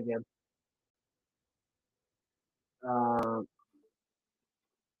 Losing him again. And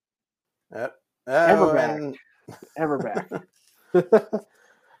we're back.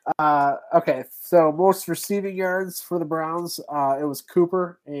 Okay, so most receiving yards for the Browns, it was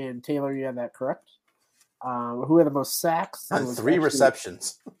Cooper and Taylor. You had that correct. Who had the most sacks? On 3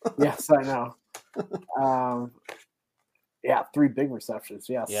 receptions. Yes, I know. 3 big receptions.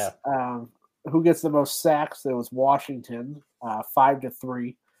 Yes. Yeah. Who gets the most sacks? It was Washington,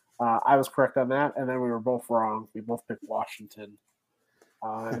 5-3. I was correct on that, and then we were both wrong. We both picked Washington.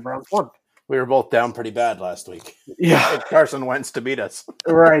 And the Browns won. We were both down pretty bad last week. Yeah. Carson Wentz to beat us.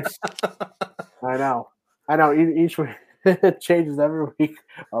 Right. I know. Each week it changes every week.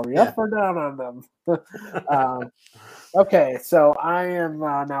 Are we up or down on them? Okay, so I am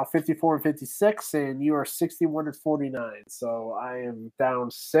now 54-56, and you are 61-49. So I am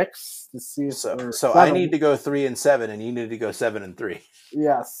down 6 to see if so I need to go 3-7, and you need to go 7-3.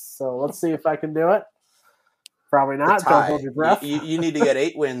 Yes. So let's see if I can do it. Probably not. Don't hold your breath. You need to get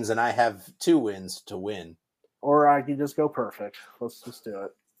 8 wins, and I have 2 wins to win. Or I can just go perfect. Let's just do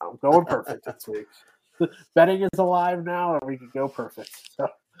it. I'm going perfect this week. Betting is alive now, and we can go perfect. So,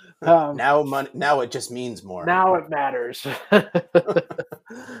 now it just means more. Now it matters.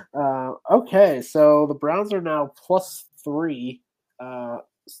 Okay, so the Browns are now +3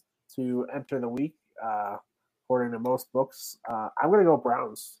 to enter the week. according to most books. I'm going to go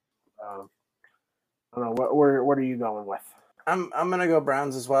Browns. I don't know. What are you going with? I'm gonna go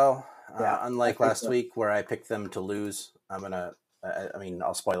Browns as well. Yeah, Unlike last week where I picked them to lose, I'm gonna. I mean,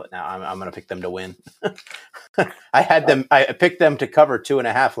 I'll spoil it now. I'm gonna pick them to win. I had them. I picked them to cover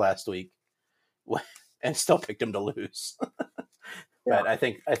 2.5 last week, and still picked them to lose. But I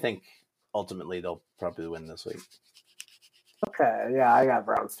think ultimately they'll probably win this week. Okay, yeah, I got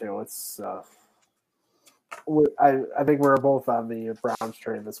Browns too. It's I think we're both on the Browns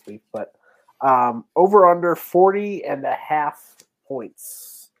train this week, but over under 40.5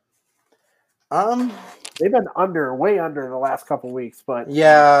 points. They've been way under the last couple weeks, but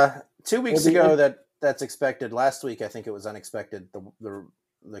 2 weeks ago that's expected. Last week I think it was unexpected. The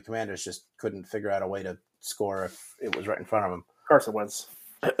Commanders just couldn't figure out a way to score if it was right in front of them. Carson Wentz.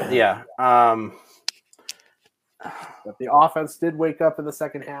 Yeah. But the offense did wake up in the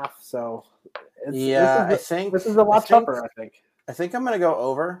second half, so I think this is a lot tougher. I think I'm going to go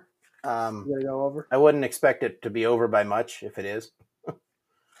over. You're going to go over? I wouldn't expect it to be over by much if it is.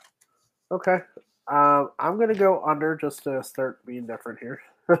 Okay. I'm going to go under just to start being different here.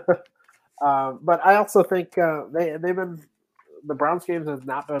 But I also think they've been the Browns games have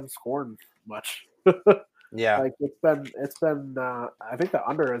not been scoring much. Yeah, like it's been. I think the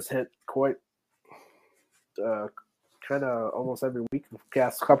under has hit quite kind of almost every week the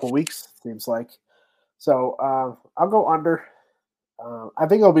past couple weeks. Seems like. So I'll go under. I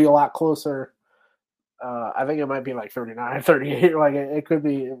think it'll be a lot closer. I think it might be like 39-38. Like it could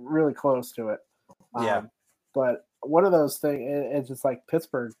be really close to it. Yeah. But one of those things, it's just like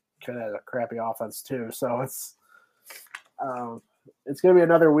Pittsburgh kind of had a crappy offense too. So it's going to be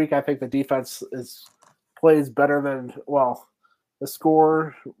another week. I think the defense plays better than the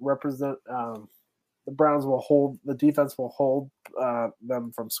score represent. The Browns will hold. The defense will hold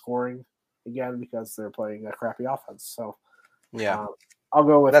them from scoring again because they're playing a crappy offense. So yeah, I'll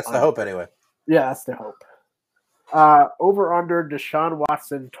go with that's the hope anyway. Yeah, that's the hope. Over under Deshaun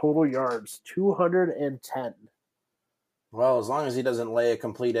Watson total yards 210. Well, as long as he doesn't lay a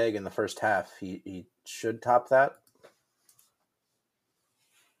complete egg in the first half, he should top that.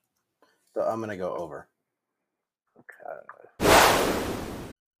 So I'm going to go over. Okay.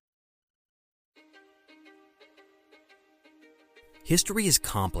 History is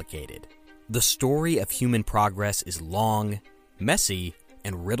complicated. The story of human progress is long, messy,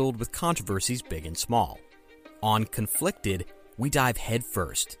 and riddled with controversies big and small. On Conflicted, we dive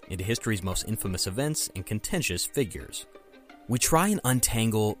headfirst into history's most infamous events and contentious figures. We try and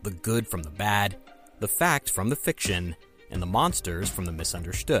untangle the good from the bad, the fact from the fiction, and the monsters from the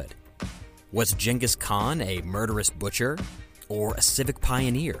misunderstood. Was Genghis Khan a murderous butcher or a civic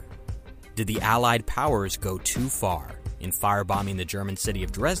pioneer? Did the Allied powers go too far in firebombing the German city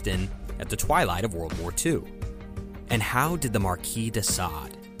of Dresden at the twilight of World War II? And how did the Marquis de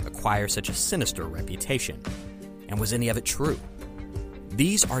Sade acquire such a sinister reputation? And was any of it true?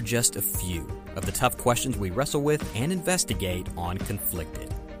 These are just a few of the tough questions we wrestle with and investigate on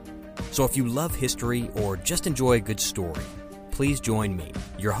Conflicted. So if you love history or just enjoy a good story, please join me,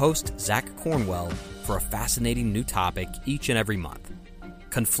 your host, Zach Cornwell, for a fascinating new topic each and every month.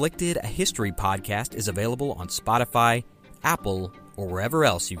 Conflicted, a history podcast, is available on Spotify, Apple, or wherever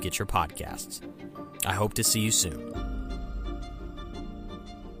else you get your podcasts. I hope to see you soon.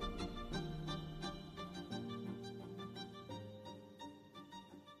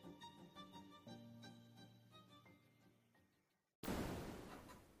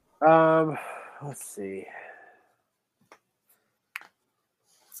 Let's see.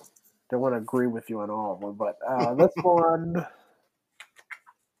 Don't want to agree with you on all of them, but this one,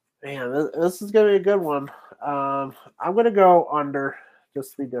 man, this is going to be a good one. I'm going to go under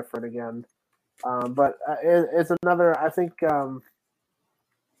just to be different again. But it's another. I think it'll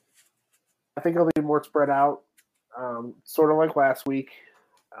be more spread out, sort of like last week.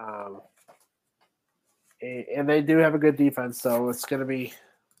 And they do have a good defense, so it's going to be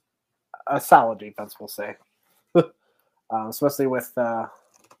a solid defense, we'll say, especially with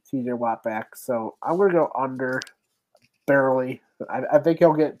TJ Watt back. So I'm going to go under barely. I think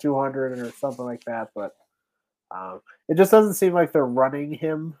he'll get 200 or something like that, but it just doesn't seem like they're running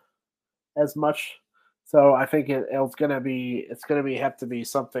him as much. So I think it's going to have to be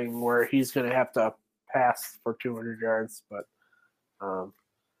something where he's going to have to pass for 200 yards. But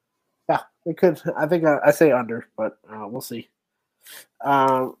yeah, it could. I think I say under, but we'll see.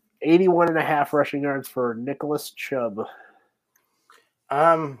 81.5 rushing yards for Nicholas Chubb.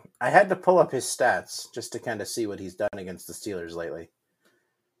 I had to pull up his stats just to kind of see what he's done against the Steelers lately.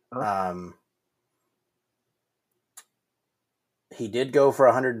 He did go for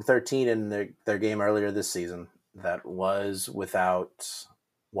 113 in their game earlier this season. that was without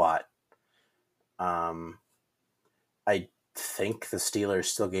Watt. I think the Steelers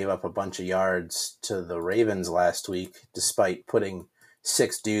still gave up a bunch of yards to the Ravens last week, despite putting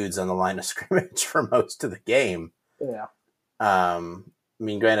 6 dudes on the line of scrimmage for most of the game. Yeah. I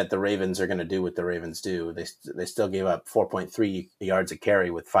mean, granted, the Ravens are going to do what the Ravens do. They still gave up 4.3 yards a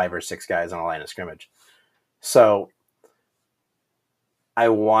carry with 5 or 6 guys on the line of scrimmage. So I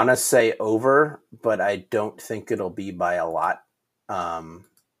want to say over, but I don't think it'll be by a lot.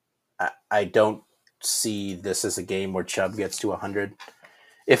 I don't see this as a game where Chubb gets to 100.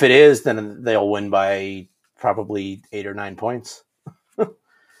 If it is, then they'll win by probably 8 or 9 points.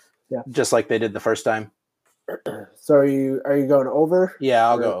 Yeah, just like they did the first time. So are you going over? Yeah,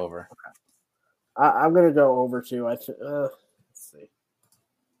 I'll go over. Okay. I'm going to go over too. Let's see. You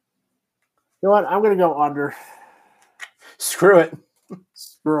know what? I'm going to go under. Screw it.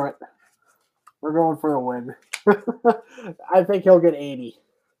 Screw it. We're going for the win. I think he'll get 80.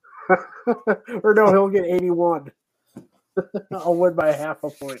 Or no, he'll get 81. I'll win by half a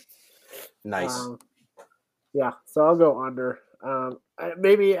point. Nice. Yeah, so I'll go under.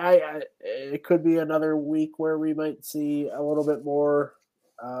 It could be another week where we might see a little bit more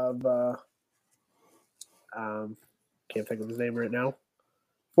of can't think of his name right now.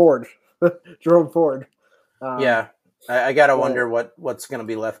 Ford. Jerome Ford. Yeah. I gotta wonder what's gonna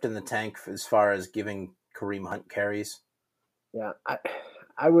be left in the tank as far as giving Kareem Hunt carries. Yeah,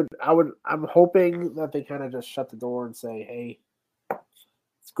 I'm hoping that they kind of just shut the door and say, hey,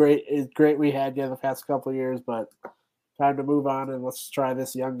 it's great we had you the past couple of years, but time to move on and let's try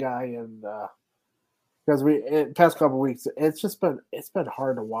this young guy. And because past couple of weeks, it's been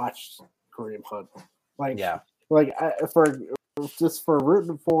hard to watch Kareem Hunt. For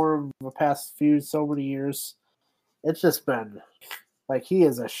rooting for him the past so many years, it's just been like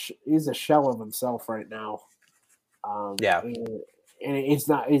he's a shell of himself right now. And he's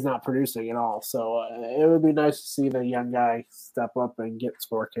not producing at all. So it would be nice to see the young guy step up and get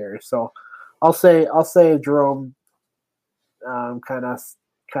more carries. So I'll say Jerome kind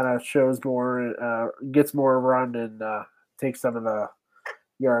of shows more, gets more run and takes some of the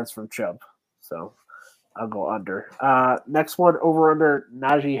yards from Chubb. So I'll go under. Next one, over under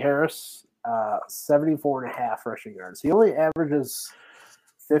Najee Harris, 74.5 rushing yards. He only averages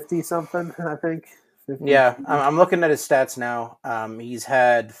 50 something, I think. 50. Yeah, I'm looking at his stats now. He's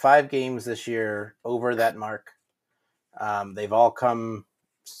had 5 games this year over that mark. They've all come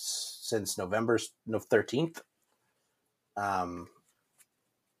since November 13th.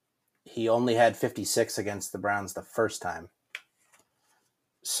 He only had 56 against the Browns the first time.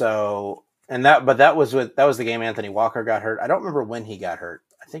 So, that was the game Anthony Walker got hurt. I don't remember when he got hurt.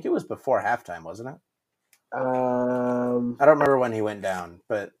 I think it was before halftime, wasn't it? I don't remember when he went down,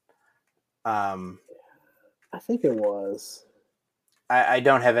 but I think it was. I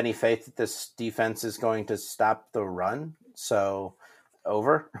don't have any faith that this defense is going to stop the run. So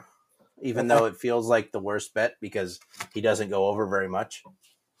over, even though it feels like the worst bet because he doesn't go over very much.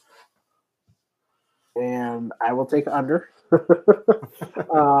 And I will take under.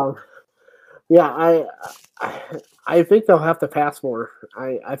 Yeah, I think they'll have to pass more.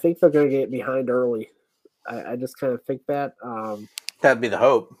 I think they're going to get behind early. I just kind of think that. That'd be the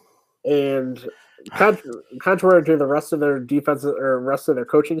hope. And contrary to the rest of their defense or rest of their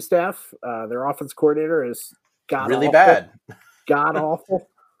coaching staff, their offense coordinator is really bad. God awful.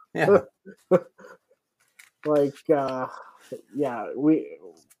 Yeah.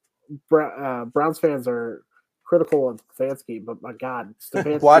 Browns fans are critical of Stefanski, but my God,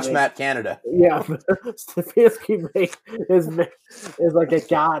 Stefanski watch Matt Canada. Yeah, Stefanski is like a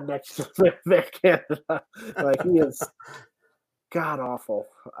god next to Matt Canada. Like he is god awful.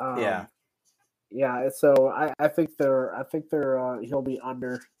 Yeah. So I think he'll be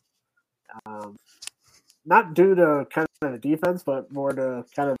under. Not due to kind of the defense, but more to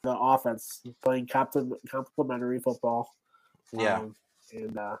kind of the offense playing complementary football. Yeah.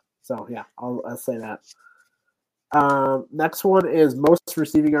 So yeah, I'll say that. Next one is most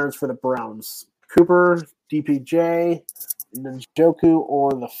receiving yards for the Browns: Cooper, DPJ, Njoku,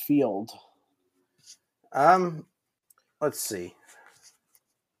 or the field. Let's see.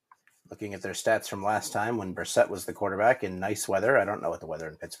 Looking at their stats from last time when Brissett was the quarterback in nice weather. I don't know what the weather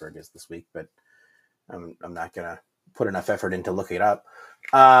in Pittsburgh is this week, but I'm not gonna put enough effort into looking it up.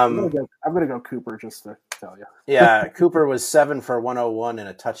 I'm gonna go Cooper just to tell you. Yeah, Cooper was 7 for 101 and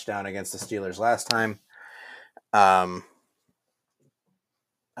a touchdown against the Steelers last time. I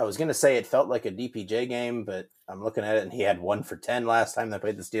was gonna say it felt like a DPJ game, but I'm looking at it and he had 1 for 10 last time they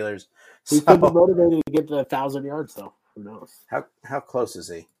played the Steelers. He could be motivated to get to 1,000 yards, though. Who knows? How close is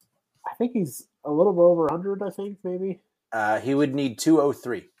he? I think he's a little bit over 100. I think maybe. He would need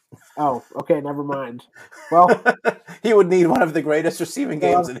 203. Oh, okay, never mind. Well, he would need one of the greatest receiving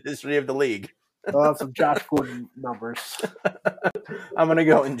games in the history of the league. They'll have some Josh Gordon numbers. I'm going to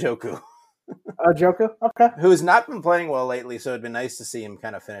go Njoku. Joku? Okay. Who's not been playing well lately, so it'd be nice to see him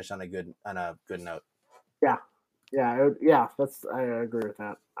kind of finish on a good note. Yeah. That's I agree with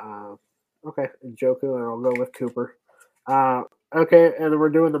that. Okay, Njoku, and I'll go with Cooper. Okay, and then we're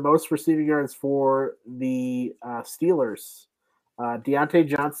doing the most receiving yards for the Steelers. Deontay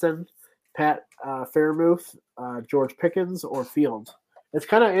Johnson, Pat Fairmouth, George Pickens, or Field. It's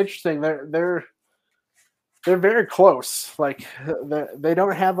kind of interesting. They're very close. Like they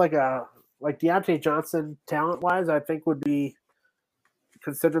don't have like Deontay Johnson talent wise. I think would be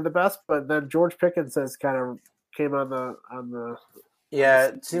considered the best, but then George Pickens has kind of came on the. Yeah,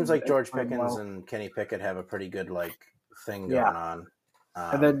 it seems like George Pickens and Kenny Pickett have a pretty good thing going on.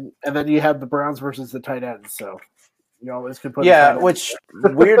 And then you have the Browns versus the tight ends, so you always can put. Yeah, which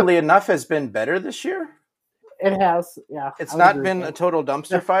weirdly enough has been better this year. It has, yeah. It's not been a total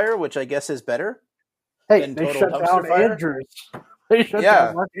dumpster fire, which I guess is better. Hey, they shut down Andrews. They shut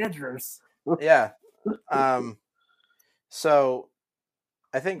down Mark Andrews. Yeah. So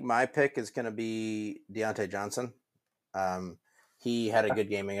I think my pick is going to be Deontay Johnson. He had a good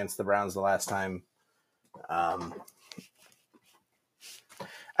game against the Browns the last time. I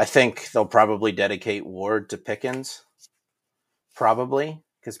think they'll probably dedicate Ward to Pickens. Probably,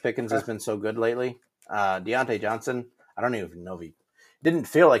 because Pickens has been so good lately. Deontay Johnson, I don't even know if he didn't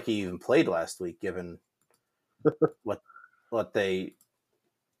feel like he even played last week, given what they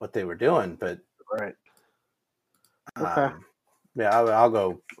were doing. But right, okay, yeah, I'll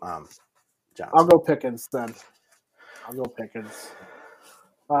go Johnson. I'll go Pickens then. I'll go Pickens.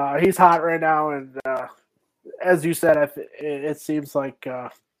 He's hot right now, and as you said, it seems like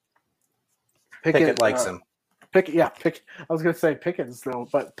Pickett likes him. I was going to say Pickens though,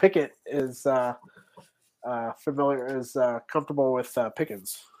 but Pickett is comfortable with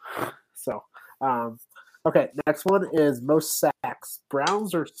Pickens. So, okay, next one is most sacks: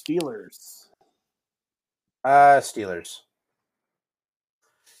 Browns or Steelers? Steelers.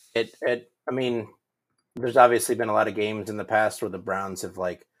 I mean, there's obviously been a lot of games in the past where the Browns have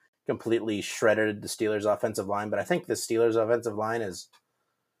completely shredded the Steelers' offensive line, but I think the Steelers' offensive line is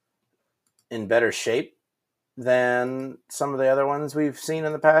in better shape than some of the other ones we've seen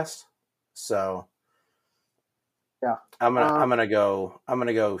in the past. So yeah, I'm gonna go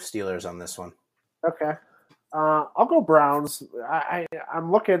Steelers on this one. Okay, I'll go Browns. I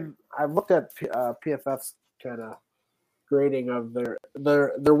looked at PFF's kind of grading of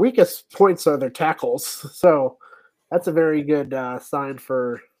their weakest points are their tackles, so that's a very good sign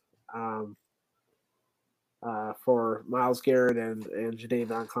for Myles Garrett and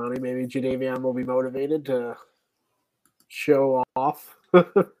Jadeveon Clowney. Maybe Jadeveon will be motivated to show off.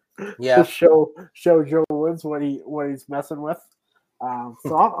 Yeah. show Joe Woods what he's messing with.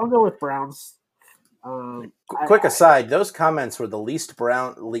 So I'll go with Browns. Quick aside, those comments were the least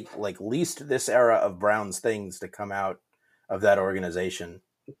least this era of Browns things to come out of that organization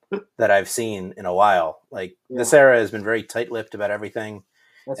that I've seen in a while. This era has been very tight-lipped about everything.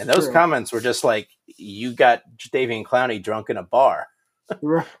 That's those true. Comments were just you got Jadeveon Clowney drunk in a bar.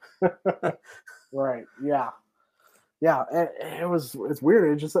 Right. Yeah. Yeah. It's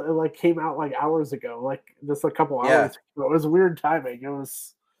weird. It just came out hours ago, just a couple hours ago. It was weird timing. It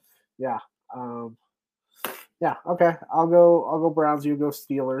was, yeah. Yeah. Okay. I'll go Browns. You go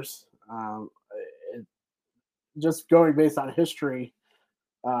Steelers. Just going based on history,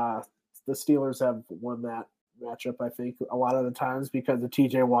 the Steelers have won that matchup, I think, a lot of the times because of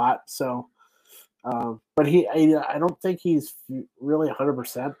TJ Watt. So, but I don't think he's really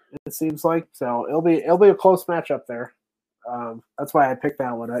 100%. It seems like so. It'll be a close matchup there. That's why I picked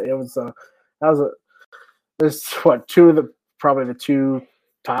that one. There's probably the two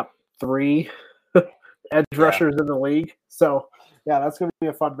top three edge rushers in the league. So yeah, that's going to be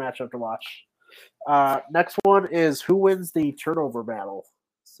a fun matchup to watch. Next one is who wins the turnover battle.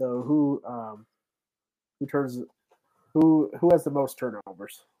 So who has the most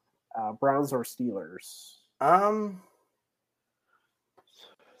turnovers? Browns or Steelers?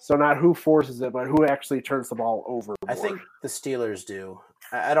 So not who forces it, but who actually turns the ball over. I think the Steelers do.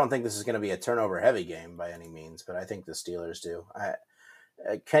 I don't think this is going to be a turnover-heavy game by any means, but I think the Steelers do.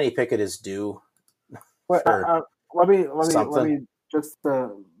 Kenny Pickett is due. Let me just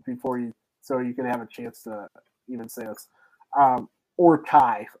before you, so you can have a chance to even say this, or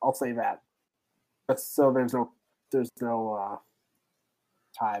tie. I'll say that. So there's no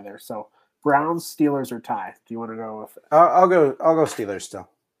tie there. So Browns, Steelers, or tie. Do you want to go with it? I'll go Steelers still.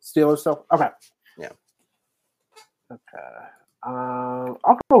 Steelers still? Okay. Yeah. Okay. I'll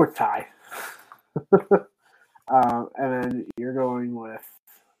go with tie. And then you're going with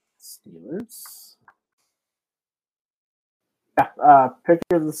Steelers. Yeah.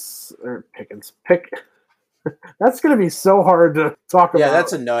 Pickens. That's going to be so hard to talk about. Yeah,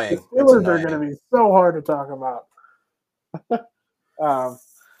 that's annoying. The Steelers are going to be so hard to talk about.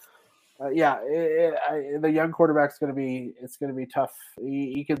 The young quarterback's going to be. It's going to be tough.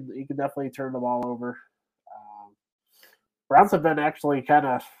 He can definitely turn the ball over. Browns have been actually kind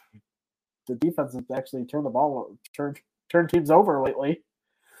of. The defense has actually turned teams over lately.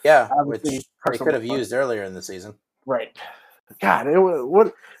 Yeah, which they could have used earlier in the season. Right. God,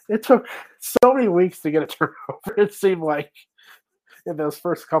 it took so many weeks to get a turnover. It seemed like in those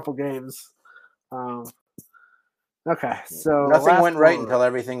first couple games. Okay, so nothing went right until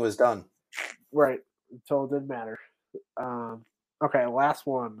everything was done. Right, until it didn't matter. Okay, last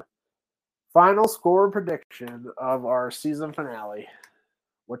one. Final score prediction of our season finale.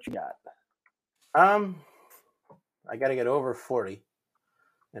 What you got? I got to get over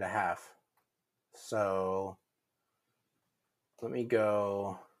 40.5. So let me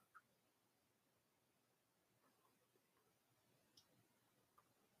go.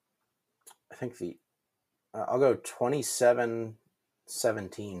 I think I'll go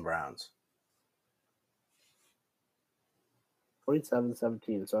 27-17 Browns.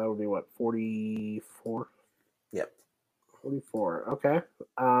 27-17. So that would be what, 44? Yep. 44. Okay.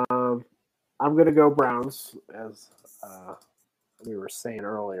 I'm going to go Browns, as we were saying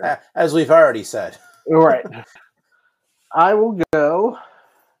earlier. As we've already said. Right. I will go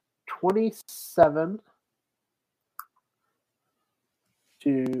 27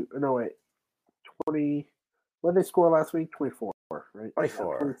 to – no, wait. 20 – what did they score last week? 24, right?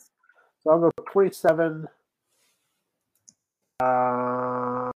 24. So I'll go 27 –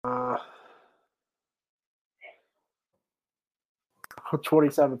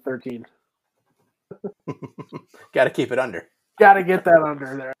 27-13. Got to keep it under. Got to get that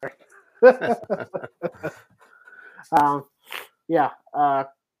under there.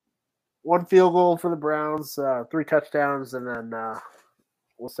 One field goal for the Browns, 3 touchdowns, and then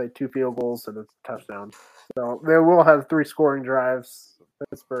we'll say 2 field goals and a touchdown. So they will have 3 scoring drives,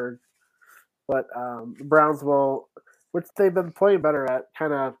 Pittsburgh. But the Browns will, which they've been playing better at,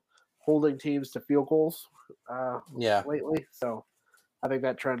 kind of holding teams to field goals lately. So I think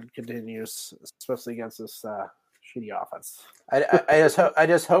that trend continues, especially against this shitty offense. I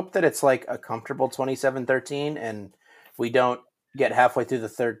just hope that it's like a comfortable 27-13 and we don't get halfway through the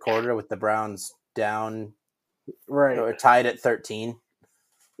third quarter with the Browns down or tied at 13.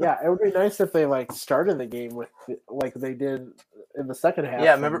 Yeah, it would be nice if they started the game with like they did in the second half.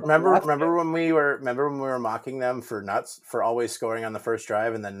 Yeah, remember when we were mocking them for always scoring on the first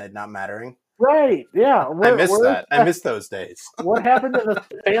drive and then it not mattering? Right. Yeah. I miss that. I miss those days. What happened to the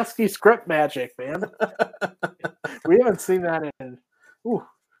fancy script magic, man? We haven't seen that in. Ooh,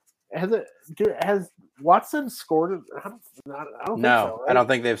 has Watson scored? I don't think so, right? I don't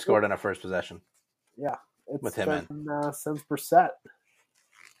think they've scored on a first possession. Yeah, it's with him been, since Brissett.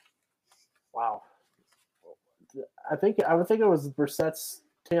 Wow. I would think it was Brissett's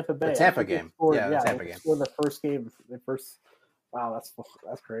Tampa Bay. The Tampa game. The Tampa game. Scored the first game. Wow, that's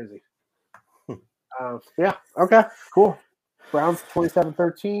crazy. Okay, cool. Browns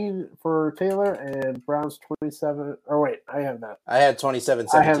 27-13 for Taylor and Browns 27. Oh wait, I have that. I had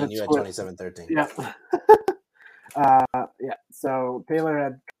 27-17. You had 27-13. Yeah. So Taylor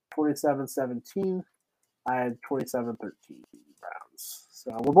had 27-17. I had 27-13 Browns.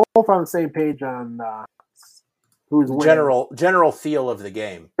 So we're both on the same page on who's winning. General feel of the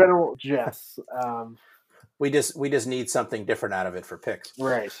game. Yes. We just need something different out of it for picks.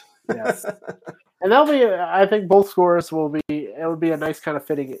 Right. Yes. And that'll be, I think both scores will be, it would be a nice kind of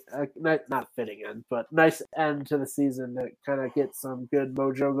fitting, not fitting in, but nice end to the season to kind of get some good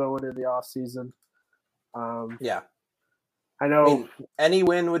mojo going in the off season. Yeah. I know any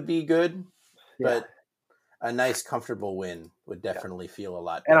win would be good, but a nice, comfortable win would definitely feel a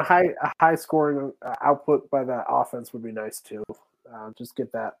lot better. And a high scoring output by the offense would be nice too. Just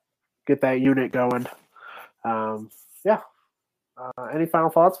get that unit going. Any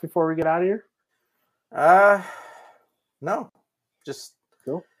final thoughts before we get out of here? No. Just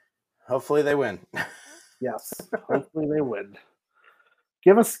cool. Hopefully they win. Yes, hopefully they win.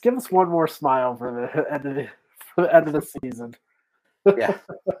 Give us one more smile for the end of the season. Yeah,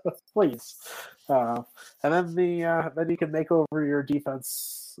 please. And then then you can make over your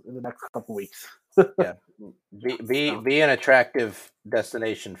defense in the next couple weeks. Yeah, be an attractive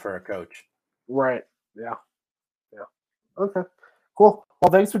destination for a coach. Right. Yeah. Okay. Cool.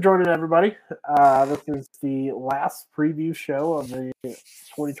 Well, thanks for joining, everybody. This is the last preview show of the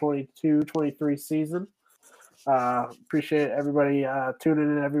 2022-23 season. Appreciate everybody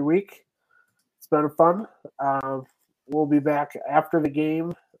tuning in every week. It's been fun. We'll be back after the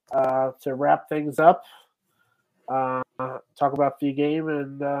game to wrap things up, talk about the game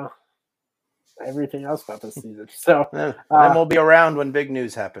and everything else about this season. So then we'll be around when big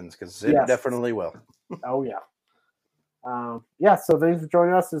news happens, because it definitely will. Oh, yeah. So thanks for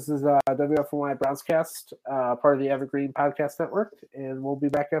joining us. This is WFNY BrownsCast, part of the Evergreen Podcast Network, and we'll be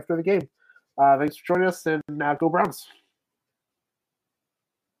back after the game. Thanks for joining us, and go Browns.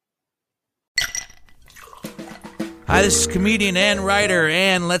 Hi, this is comedian and writer,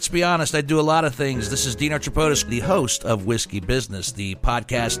 and let's be honest, I do a lot of things. This is Dino Tripodis, the host of Whiskey Business, the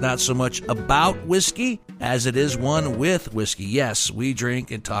podcast not so much about whiskey as it is one with whiskey. Yes, we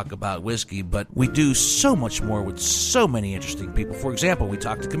drink and talk about whiskey, but we do so much more with so many interesting people. For example, we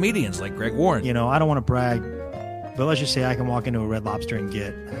talk to comedians like Greg Warren. You know, I don't want to brag, but let's just say I can walk into a Red Lobster and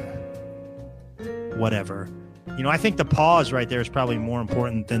get whatever. You know, I think the pause right there is probably more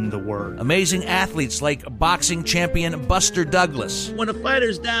important than the word. Amazing athletes like boxing champion Buster Douglas. When a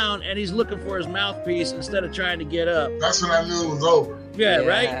fighter's down and he's looking for his mouthpiece instead of trying to get up. That's when I knew it was over. Yeah,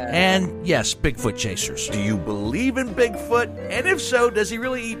 right? And yes, Bigfoot chasers. Do you believe in Bigfoot? And if so, does he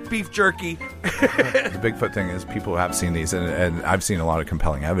really eat beef jerky? The Bigfoot thing is people have seen these, and I've seen a lot of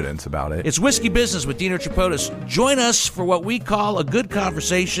compelling evidence about it. It's Whiskey Business with Dino Tripodis. Join us for what we call a good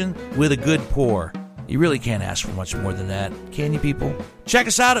conversation with a good pour. You really can't ask for much more than that, can you, people? Check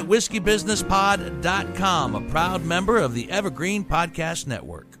us out at whiskeybusinesspod.com, a proud member of the Evergreen Podcast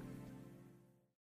Network.